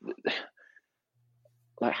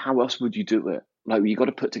like how else would you do it? Like you got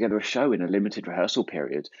to put together a show in a limited rehearsal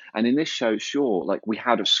period. And in this show, sure, like we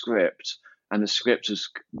had a script, and the script was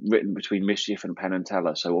written between Mischief and Penn and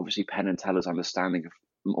Teller. So obviously Penn and Teller's understanding of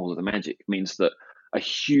all of the magic means that a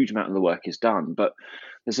huge amount of the work is done. But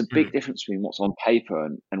there's a big difference between what's on paper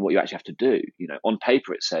and what you actually have to do. On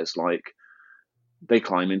paper it says like they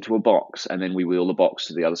climb into a box and then we wheel the box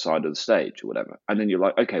to the other side of the stage or whatever. And then you're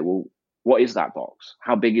like, okay, well, what is that box?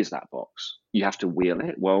 How big is that box? You have to wheel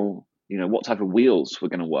it. Well, what type of wheels were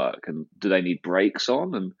going to work, and do they need brakes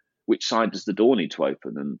on, and which side does the door need to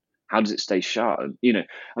open, and how does it stay shut,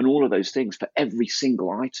 and all of those things for every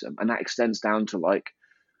single item. And that extends down to like,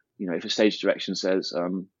 if a stage direction says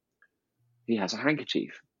he has a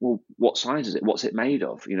handkerchief, well, what size is it? What's it made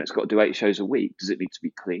of? It's got to do 8 shows a week. Does it need to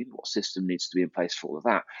be clean? What system needs to be in place for all of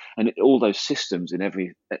that? And all those systems in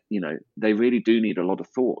every, they really do need a lot of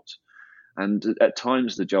thought. And at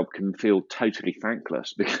times the job can feel totally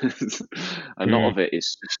thankless because a lot of it is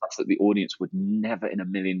stuff that the audience would never in a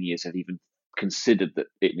million years have even considered that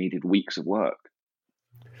it needed weeks of work.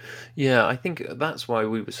 Yeah, I think that's why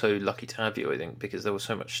we were so lucky to have you, I think, because there was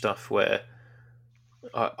so much stuff where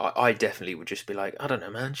I definitely would just be like, I don't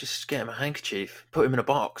know, man, just get him a handkerchief, put him in a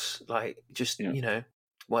box, like, just,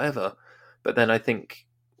 whatever. But then I think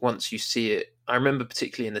once you see it, I remember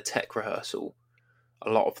particularly in the tech rehearsal, a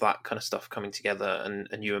lot of that kind of stuff coming together,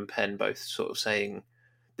 and you and Penn both sort of saying,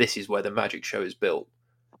 this is where the magic show is built,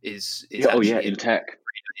 is actually in tech.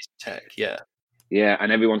 Tech, yeah. Yeah,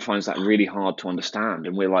 and everyone finds that really hard to understand.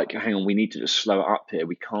 And we're like, hang on, we need to just slow it up here.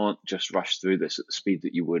 We can't just rush through this at the speed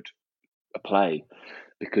that you would a play,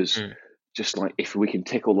 because just like if we can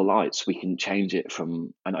tick all the lights, we can change it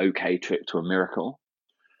from an okay trick to a miracle.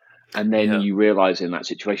 And then you realize in that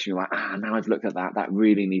situation, you're like, now I've looked at that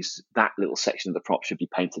really needs, that little section of the prop should be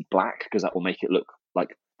painted black because that will make it look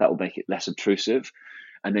like, that will make it less obtrusive.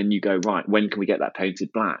 And then you go, right, when can we get that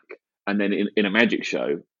painted black? And then in a magic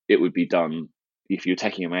show, it would be done, if you're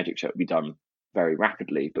taking a magic show, it would be done very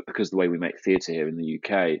rapidly. But because the way we make theatre here in the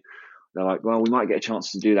UK, they're like, well, we might get a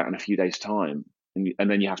chance to do that in a few days' time. And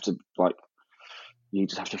then you have to you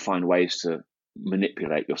just have to find ways to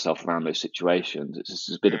manipulate yourself around those situations. It's just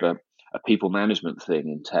a bit of a people management thing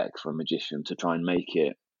in tech for a magician to try and make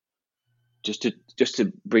it just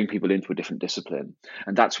to bring people into a different discipline.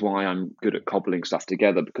 And that's why I'm good at cobbling stuff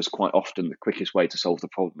together, because quite often the quickest way to solve the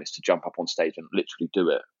problem is to jump up on stage and literally do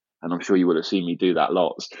it. And I'm sure you would have seen me do that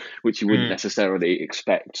lots, which you wouldn't necessarily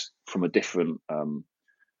expect from a different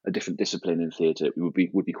discipline in theatre. It would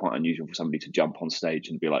be quite unusual for somebody to jump on stage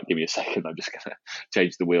and be like, give me a second, I'm just going to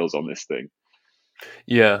change the wheels on this thing.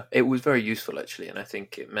 Yeah, it was very useful actually, and I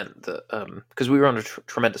think it meant that because we were under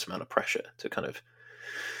tremendous amount of pressure to kind of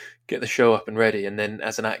get the show up and ready, and then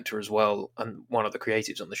as an actor as well, and one of the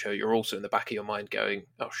creatives on the show, you're also in the back of your mind going,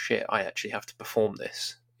 oh shit, I actually have to perform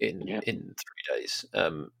this in 3 days,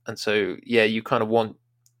 and so you kind of want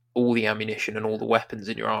all the ammunition and all the weapons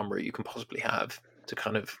in your armory you can possibly have to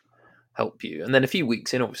kind of help you. And then a few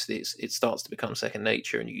weeks in, obviously it starts to become second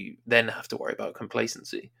nature, and you then have to worry about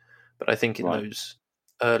complacency. But I think in those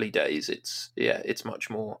early days, it's much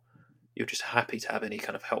more, you're just happy to have any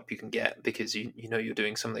kind of help you can get, because you know you're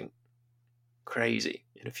doing something crazy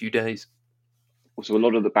in a few days. So a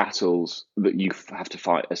lot of the battles that you have to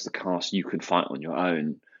fight as the cast, you can fight on your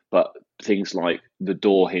own. But things like the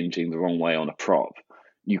door hinging the wrong way on a prop,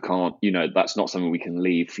 you can't, that's not something we can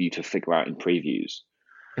leave for you to figure out in previews.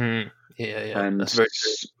 And that's very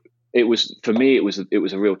true. It was, for me, it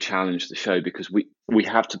was a real challenge to the show, because we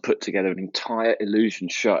have to put together an entire illusion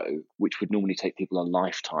show, which would normally take people a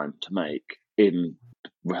lifetime to make, in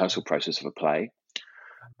rehearsal process of a play.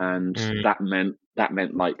 And that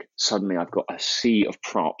meant like suddenly I've got a sea of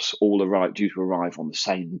props all due to arrive on the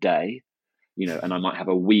same day, and I might have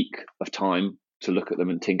a week of time to look at them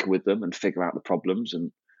and tinker with them and figure out the problems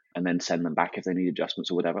and then send them back if they need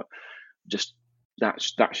adjustments or whatever. Just that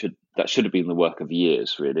should have been the work of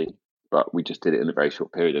years, really, but we just did it in a very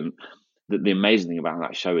short period. And the amazing thing about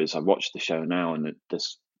that show is I watched the show now, and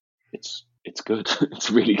it's good. It's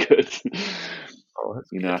really good.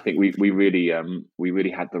 I think we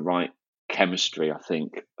really had the right chemistry, I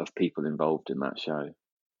think, of people involved in that show.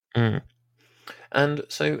 And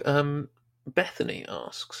so Bethany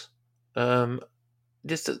asks,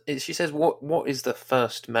 she says, what is the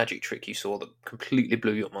first magic trick you saw that completely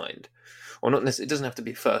blew your mind? Or not necessarily, it doesn't have to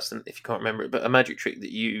be first if you can't remember it, but a magic trick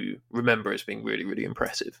that you remember as being really, really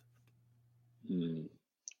impressive.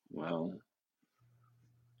 Well,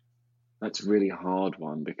 that's a really hard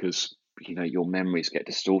one because your memories get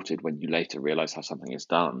distorted when you later realize how something is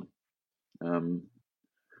done.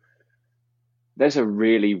 There's a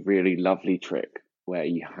really, really lovely trick where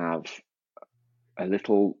you have a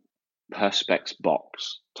little perspex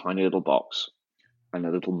box, tiny little box, and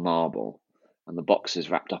a little marble, and the box is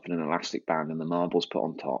wrapped up in an elastic band, and the marble's put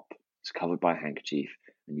on top. It's covered by a handkerchief,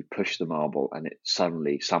 and you push the marble, and it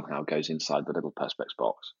suddenly somehow goes inside the little perspex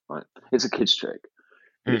box. Right? It's a kid's trick.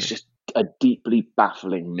 It's just a deeply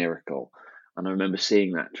baffling miracle. And I remember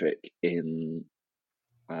seeing that trick in.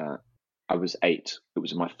 I was 8. It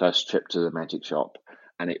was my first trip to the magic shop,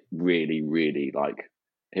 and it really, really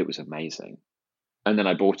it was amazing. And then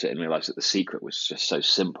I bought it and realized that the secret was just so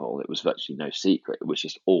simple. It was virtually no secret. It was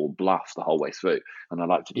just all bluff the whole way through. And I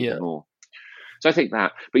liked it even more. So I think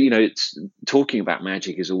that, but it's talking about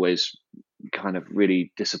magic is always kind of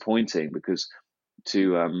really disappointing because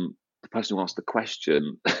to the person who asked the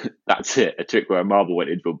question, that's it. A trick where a marble went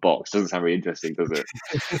into a box doesn't sound very interesting, does it?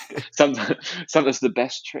 Sometimes the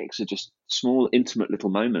best tricks are just small, intimate little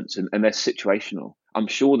moments, and they're situational. I'm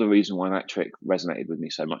sure the reason why that trick resonated with me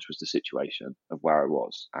so much was the situation of where I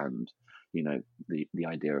was, and the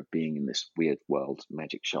idea of being in this weird world,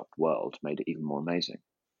 magic shop world, made it even more amazing.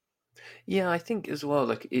 Yeah, I think as well.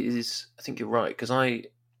 It is. I think you're right because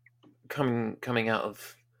coming out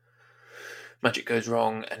of Magic Goes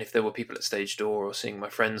Wrong, and if there were people at stage door or seeing my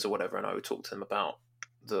friends or whatever, and I would talk to them about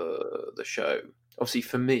the show. Obviously,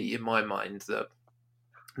 for me, in my mind, the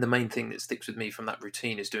main thing that sticks with me from that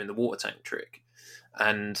routine is doing the water tank trick,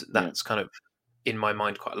 and that's kind of in my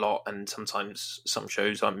mind quite a lot. And sometimes some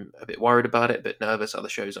shows I'm a bit worried about it, a bit nervous. Other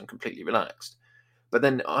shows I'm completely relaxed. But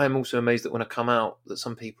then I'm also amazed that when I come out, that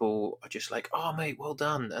some people are just like, "Oh, mate, well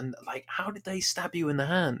done," and how did they stab you in the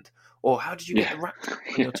hand? Or how did you get the rat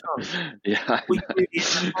on your tongue? Yeah. Were you really in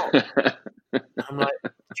the pot? I'm like,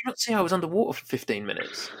 did you not see I was underwater for 15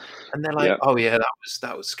 minutes? And they're like, oh yeah,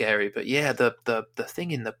 that was scary. But yeah, the thing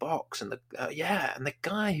in the box and and the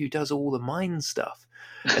guy who does all the mind stuff.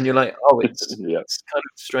 And you're like, oh, it's kind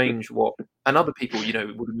of strange what. And other people,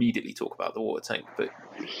 would immediately talk about the water tank. But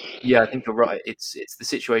yeah, I think you're right. It's the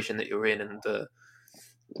situation that you're in and the.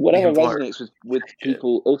 Whatever resonates with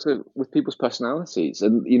people, also with people's personalities,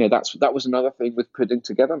 and that was another thing with putting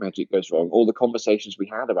together Magic Goes Wrong. All the conversations we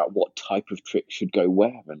had about what type of trick should go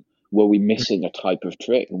where, and were we missing a type of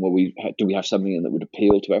trick, and do we have something in that would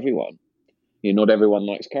appeal to everyone? Not everyone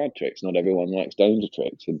likes card tricks, not everyone likes danger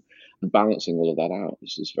tricks, and balancing all of that out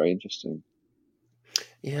is very interesting.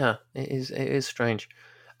 Yeah, it is. It is strange.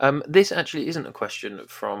 This actually isn't a question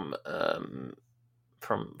from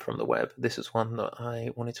the web. This is one that I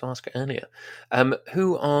wanted to ask earlier.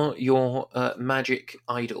 Who are your magic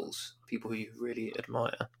idols? People who you really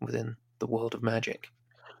admire within the world of magic?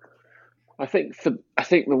 I think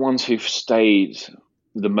the ones who've stayed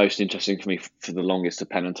the most interesting for me for the longest are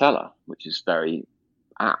Penn and Teller, which is very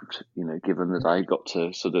apt, given that I got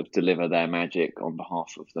to sort of deliver their magic on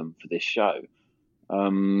behalf of them for this show.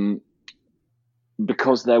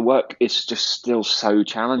 Because their work is just still so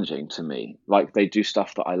challenging to me. Like they do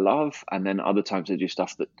stuff that I love, and then other times they do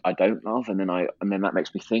stuff that I don't love, and then that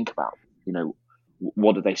makes me think about,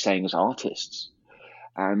 what are they saying as artists?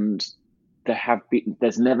 And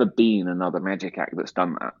there's never been another magic act that's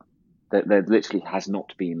done that. There literally has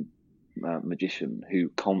not been a magician who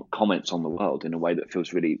comments on the world in a way that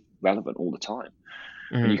feels really relevant all the time.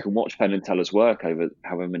 Mm-hmm. And you can watch Penn and Teller's work over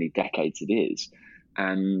however many decades it is,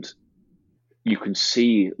 and you can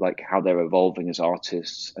see how they're evolving as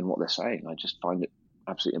artists and what they're saying. I just find it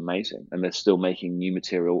absolutely amazing. And they're still making new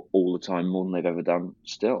material all the time, more than they've ever done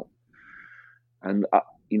still. And,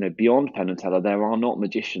 beyond Penn and Teller, there are not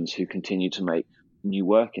magicians who continue to make new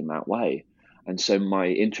work in that way. And so my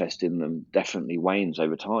interest in them definitely wanes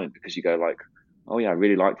over time because you go oh yeah, I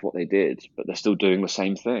really liked what they did, but they're still doing the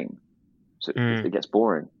same thing. So it gets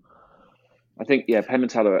boring. I think, yeah, Penn and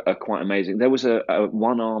Teller are quite amazing. There was a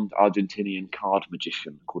one-armed Argentinian card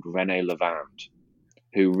magician called René Levand,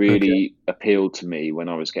 who really appealed to me when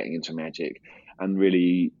I was getting into Magic, and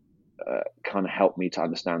really kind of helped me to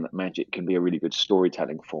understand that Magic can be a really good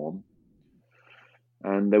storytelling form.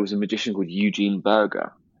 And there was a magician called Eugene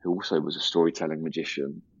Berger, who also was a storytelling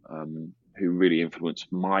magician, who really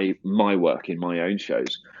influenced my work in my own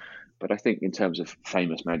shows. But I think in terms of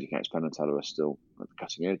famous Magic acts, Penn and Teller are still at the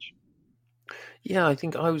cutting edge. Yeah, I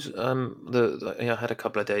think I was I had a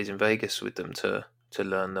couple of days in Vegas with them to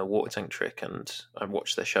learn the water tank trick, and I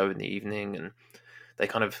watched their show in the evening, and they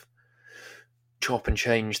kind of chop and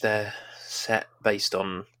change their set based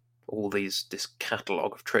on all this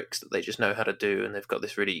catalogue of tricks that they just know how to do, and they've got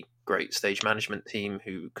this really great stage management team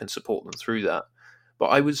who can support them through that. But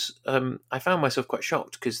I found myself quite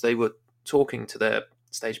shocked because they were talking to their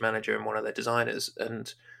stage manager and one of their designers,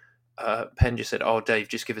 and Penn just said, "Oh, Dave,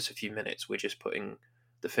 just give us a few minutes. We're just putting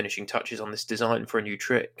the finishing touches on this design for a new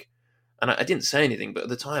trick." And I didn't say anything, but at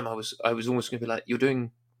the time I was almost going to be like, "You're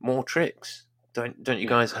doing more tricks, don't you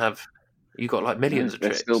guys have? You got like millions of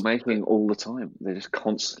tricks." They're still making all the time. They're just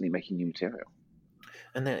constantly making new material,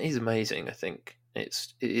 and that is amazing. I think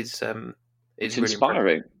it's really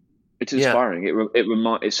inspiring. It's inspiring.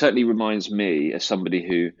 Yeah. It certainly reminds me as somebody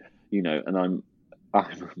who, and I'm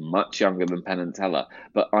much younger than Penn and Teller,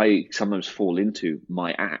 but I sometimes fall into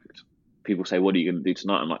my act. People say, "What are you going to do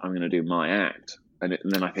tonight?" I'm like, "I'm going to do my act," and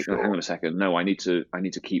then I think, "Oh, hang on a second. No, I need to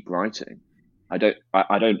keep writing. I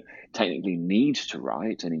don't technically need to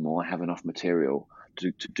write anymore. I have enough material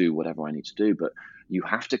to do whatever I need to do, but you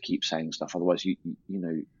have to keep saying stuff, otherwise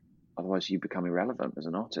otherwise you become irrelevant as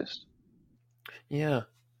an artist." Yeah,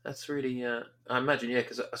 that's really. I imagine,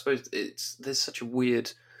 because I suppose there's such a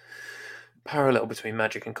weird parallel between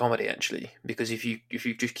magic and comedy, actually, because if you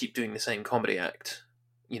just keep doing the same comedy act,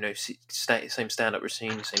 same stand-up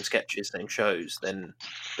routine, same sketches, same shows, then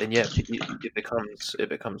yeah, it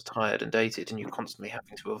becomes tired and dated, and you're constantly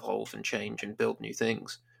having to evolve and change and build new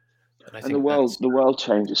things. And I think the world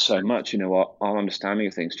changes so much. Our understanding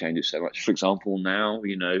of things changes so much. For example, now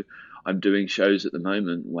I'm doing shows at the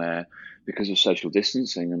moment where, because of social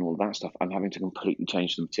distancing and all that stuff, I'm having to completely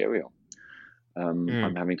change the material.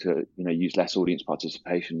 I'm having to use less audience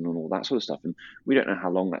participation and all that sort of stuff, and we don't know how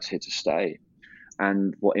long that's here to stay,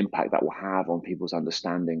 and what impact that will have on people's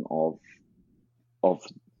understanding of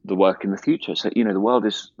the work in the future. So the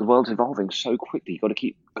world's evolving so quickly. You've got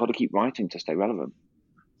to keep writing to stay relevant.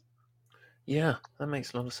 Yeah, that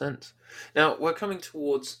makes a lot of sense. Now we're coming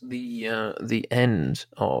towards the end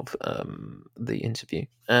of the interview,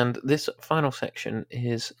 and this final section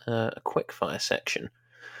is a quickfire section.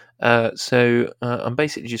 So I'm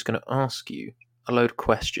basically just going to ask you a load of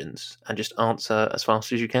questions and just answer as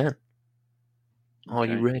fast as you can. Are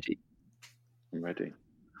you ready? I'm ready.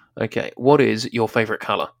 Okay. What is your favourite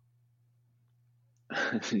colour?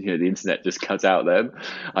 The internet just cut out then.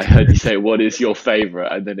 I heard you say, "What is your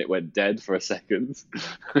favourite?" and then it went dead for a second.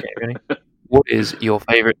 Okay, ready? What is your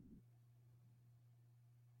favourite?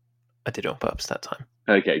 I did it on purpose that time.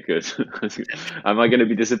 Okay, good. Am I going to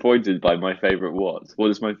be disappointed by my favourite what? What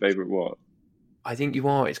is my favourite what? I think you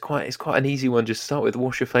are. It's quite an easy one. Just start with,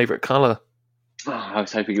 what's your favourite colour? Oh, I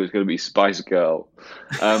was hoping it was going to be Spice Girl.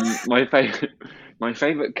 My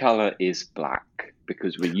favourite colour is black,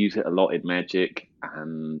 because we use it a lot in Magic.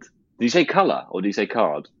 And did you say colour or did you say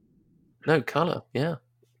card? No, colour. Yeah,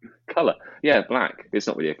 colour. Yeah, black. It's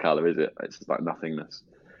not really a colour, is it? It's just like nothingness.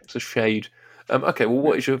 It's a shade. Okay. Well,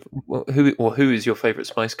 what is who is your favourite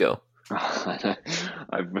Spice Girl? I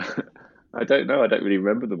don't know. I don't really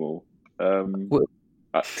remember them all.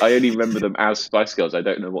 I only remember them as Spice Girls. I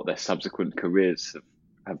don't know what their subsequent careers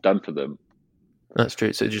have done for them. That's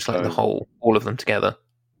true. So just like all of them together.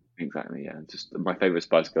 Exactly. Yeah. Just my favourite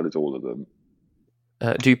Spice Girl is all of them.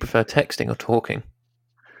 Do you prefer texting or talking?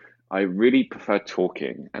 I really prefer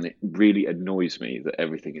talking, and it really annoys me that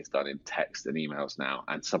everything is done in text and emails now.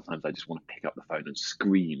 And sometimes I just want to pick up the phone and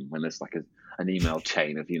scream when there's like an email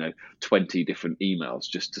chain of 20 different emails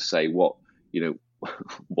just to say what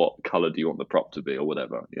colour do you want the prop to be or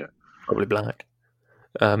whatever. Yeah, probably black.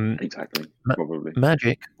 Exactly. Probably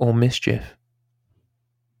magic or mischief.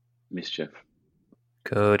 Mischief.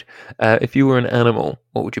 Good. If you were an animal,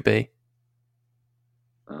 what would you be?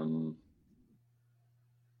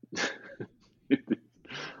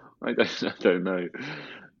 I don't know.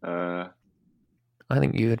 I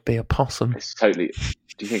think you would be a possum. It's totally.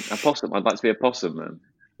 Do you think a possum? I'd like to be a possum then.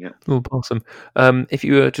 Yeah. Oh, possum. If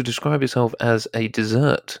you were to describe yourself as a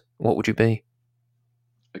dessert, what would you be?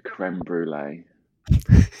 a creme brulee.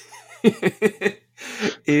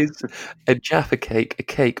 Is a Jaffa cake a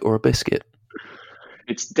cake or a biscuit?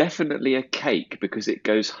 It's definitely a cake because it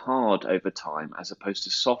goes hard over time as opposed to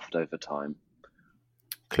soft over time.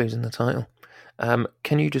 Clues in the title.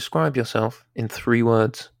 Can you describe yourself in 3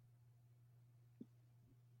 words?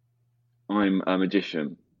 I'm a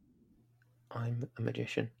magician. I'm a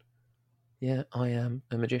magician. Yeah, I am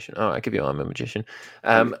a magician. Oh, I give you I'm a magician.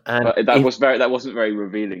 And that wasn't very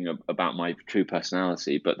revealing about my true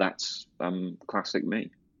personality, but that's classic me.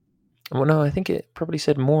 Well, no, I think it probably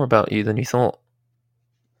said more about you than you thought.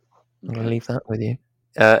 I'm going to leave that with you.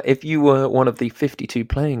 If you were one of the 52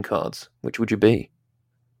 playing cards, which would you be?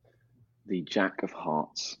 The Jack of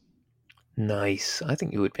Hearts. Nice. I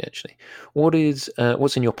think you would be, actually.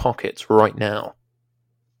 What's in your pockets right now?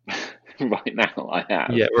 Right now, I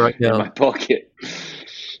have. Yeah, right now. In my pocket,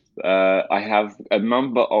 I have a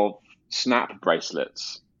number of snap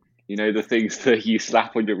bracelets. You know, the things that you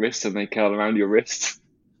slap on your wrist and they curl around your wrist?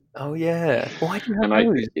 Oh, yeah. Why do you have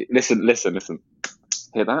those? Listen.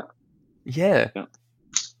 Hear that? Yeah.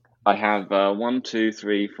 I have 1, 2,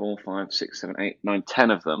 3, 4, 5, 6, 7, 8, 9,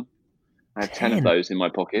 10 of them. I have 10 of those in my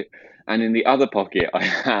pocket. And in the other pocket, I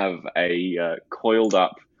have a coiled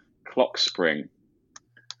up clock spring.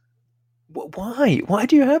 Why? Why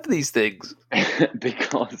do you have these things?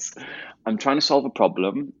 Because I'm trying to solve a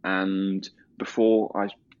problem. And before I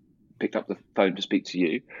picked up the phone to speak to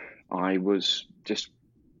you, I was just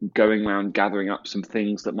going around gathering up some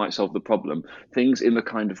things that might solve the problem. Things in the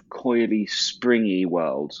kind of coily, springy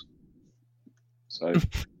world. So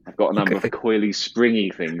I've got a number of coily, springy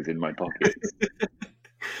things in my pockets.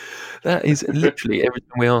 That is literally every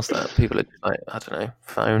time we ask that, people are just like, I don't know,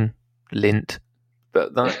 phone, lint.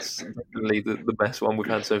 But that's definitely the best one we've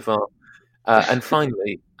had so far. And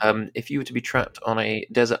finally, if you were to be trapped on a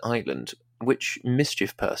desert island, which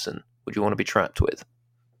mischief person would you want to be trapped with?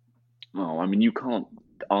 Oh, I mean, you can't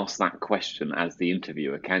ask that question as the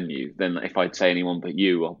interviewer, can you? Then if I'd say anyone but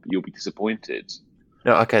you, you'll be disappointed.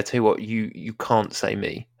 No, okay, I'll tell you what, you can't say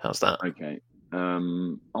me. How's that? Okay.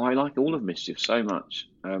 I like all of Mischief so much.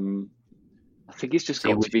 I think it's just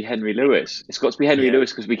got to be Henry Lewis. It's got to be Henry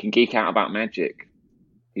Lewis because we can geek out about magic.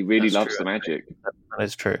 He really loves the magic. That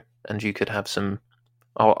is true. And you could have some...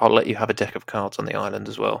 I'll let you have a deck of cards on the island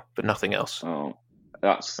as well, but nothing else. Oh,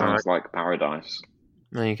 that sounds like paradise.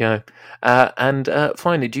 There you go. And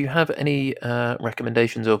finally, do you have any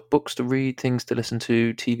recommendations of books to read, things to listen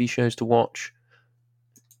to, TV shows to watch?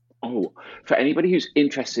 Oh, for anybody who's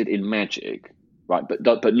interested in magic, right, but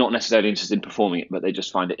not necessarily interested in performing it, but they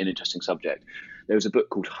just find it an interesting subject, there was a book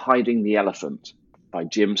called Hiding the Elephant by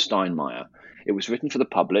Jim Steinmeier. It was written for the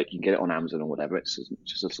public. You can get it on Amazon or whatever. It's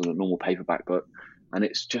just a sort of normal paperback book. And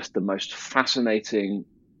it's just the most fascinating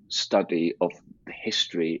study of the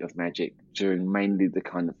history of magic during mainly the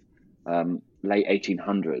kind of late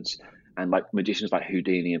 1800s. And like magicians like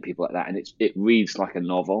Houdini and people like that. And it reads like a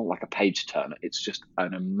novel, like a page turner. It's just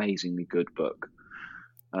an amazingly good book.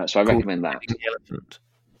 So I recommend that. The Elephant.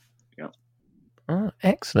 Yeah. Oh,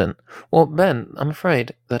 excellent. Well, Ben, I'm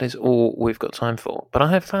afraid that is all we've got time for. But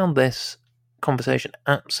I have found this conversation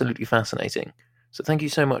absolutely fascinating. So thank you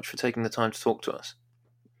so much for taking the time to talk to us.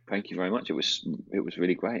 Thank you very much. It was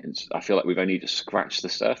really great. And I feel like we've only just scratched the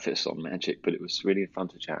surface on magic, but it was really fun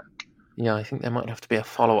to chat. Yeah, I think there might have to be a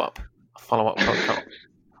follow-up podcast.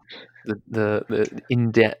 the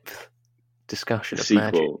in-depth discussion of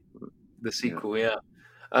magic. The sequel, yeah.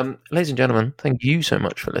 Ladies and gentlemen, thank you so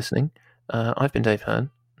much for listening. I've been Dave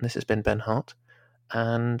Hearn, and this has been Ben Hart,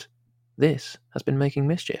 and this has been Making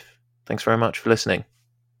Mischief. Thanks very much for listening,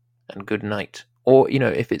 and good night. Or,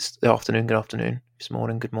 if it's the afternoon, good afternoon. If it's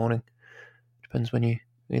morning, good morning. Depends when you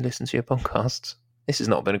listen to your podcasts. This has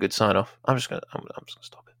not been a good sign-off. I'm just gonna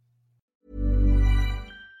stop it.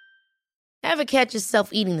 Ever catch yourself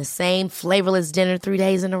eating the same flavorless dinner 3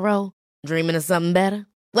 days in a row? Dreaming of something better?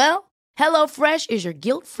 Well, HelloFresh is your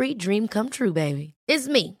guilt-free dream come true, baby. It's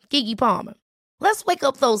me, Keke Palmer. Let's wake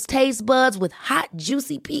up those taste buds with hot,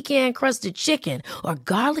 juicy pecan-crusted chicken or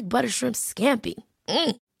garlic butter shrimp scampi.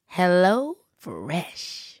 Hello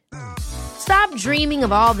Fresh. Stop dreaming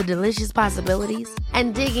of all the delicious possibilities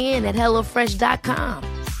and dig in at HelloFresh.com.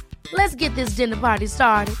 Let's get this dinner party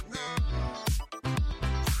started.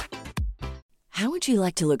 How would you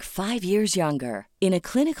like to look 5 years younger? In a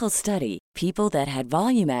clinical study, people that had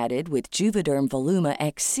volume added with Juvederm Voluma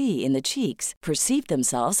XC in the cheeks perceived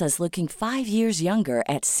themselves as looking 5 years younger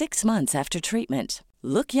at 6 months after treatment.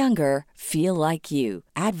 Look younger, feel like you.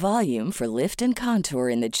 Add volume for lift and contour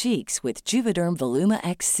in the cheeks with Juvederm Voluma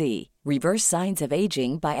XC. Reverse signs of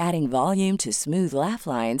aging by adding volume to smooth laugh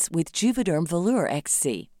lines with Juvederm Volure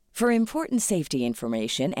XC. For important safety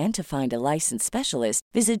information and to find a licensed specialist,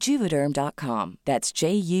 visit Juvederm.com. That's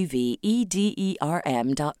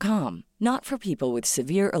JUVEDERM.com. Not for people with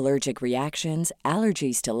severe allergic reactions,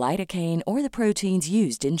 allergies to lidocaine, or the proteins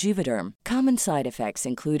used in Juvederm. Common side effects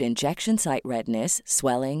include injection site redness,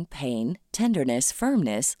 swelling, pain, tenderness,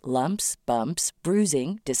 firmness, lumps, bumps,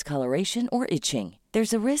 bruising, discoloration, or itching.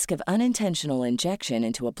 There's a risk of unintentional injection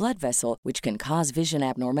into a blood vessel, which can cause vision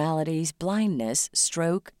abnormalities, blindness,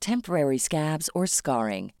 stroke, temporary scabs, or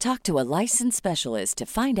scarring. Talk to a licensed specialist to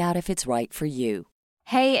find out if it's right for you.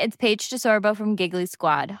 Hey, it's Paige DeSorbo from Giggly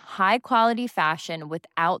Squad. High quality fashion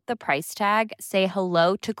without the price tag. Say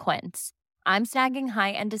hello to Quince. I'm snagging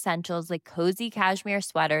high-end essentials like cozy cashmere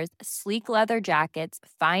sweaters, sleek leather jackets,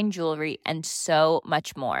 fine jewelry, and so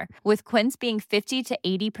much more. With Quince being 50 to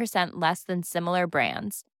 80% less than similar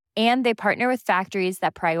brands. And they partner with factories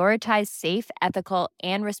that prioritize safe, ethical,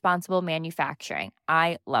 and responsible manufacturing.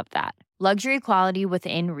 I love that. Luxury quality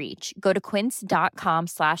within reach. Go to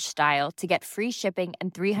quince.com/style to get free shipping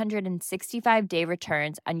and 365-day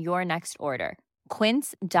returns on your next order.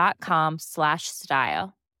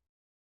 Quince.com/style.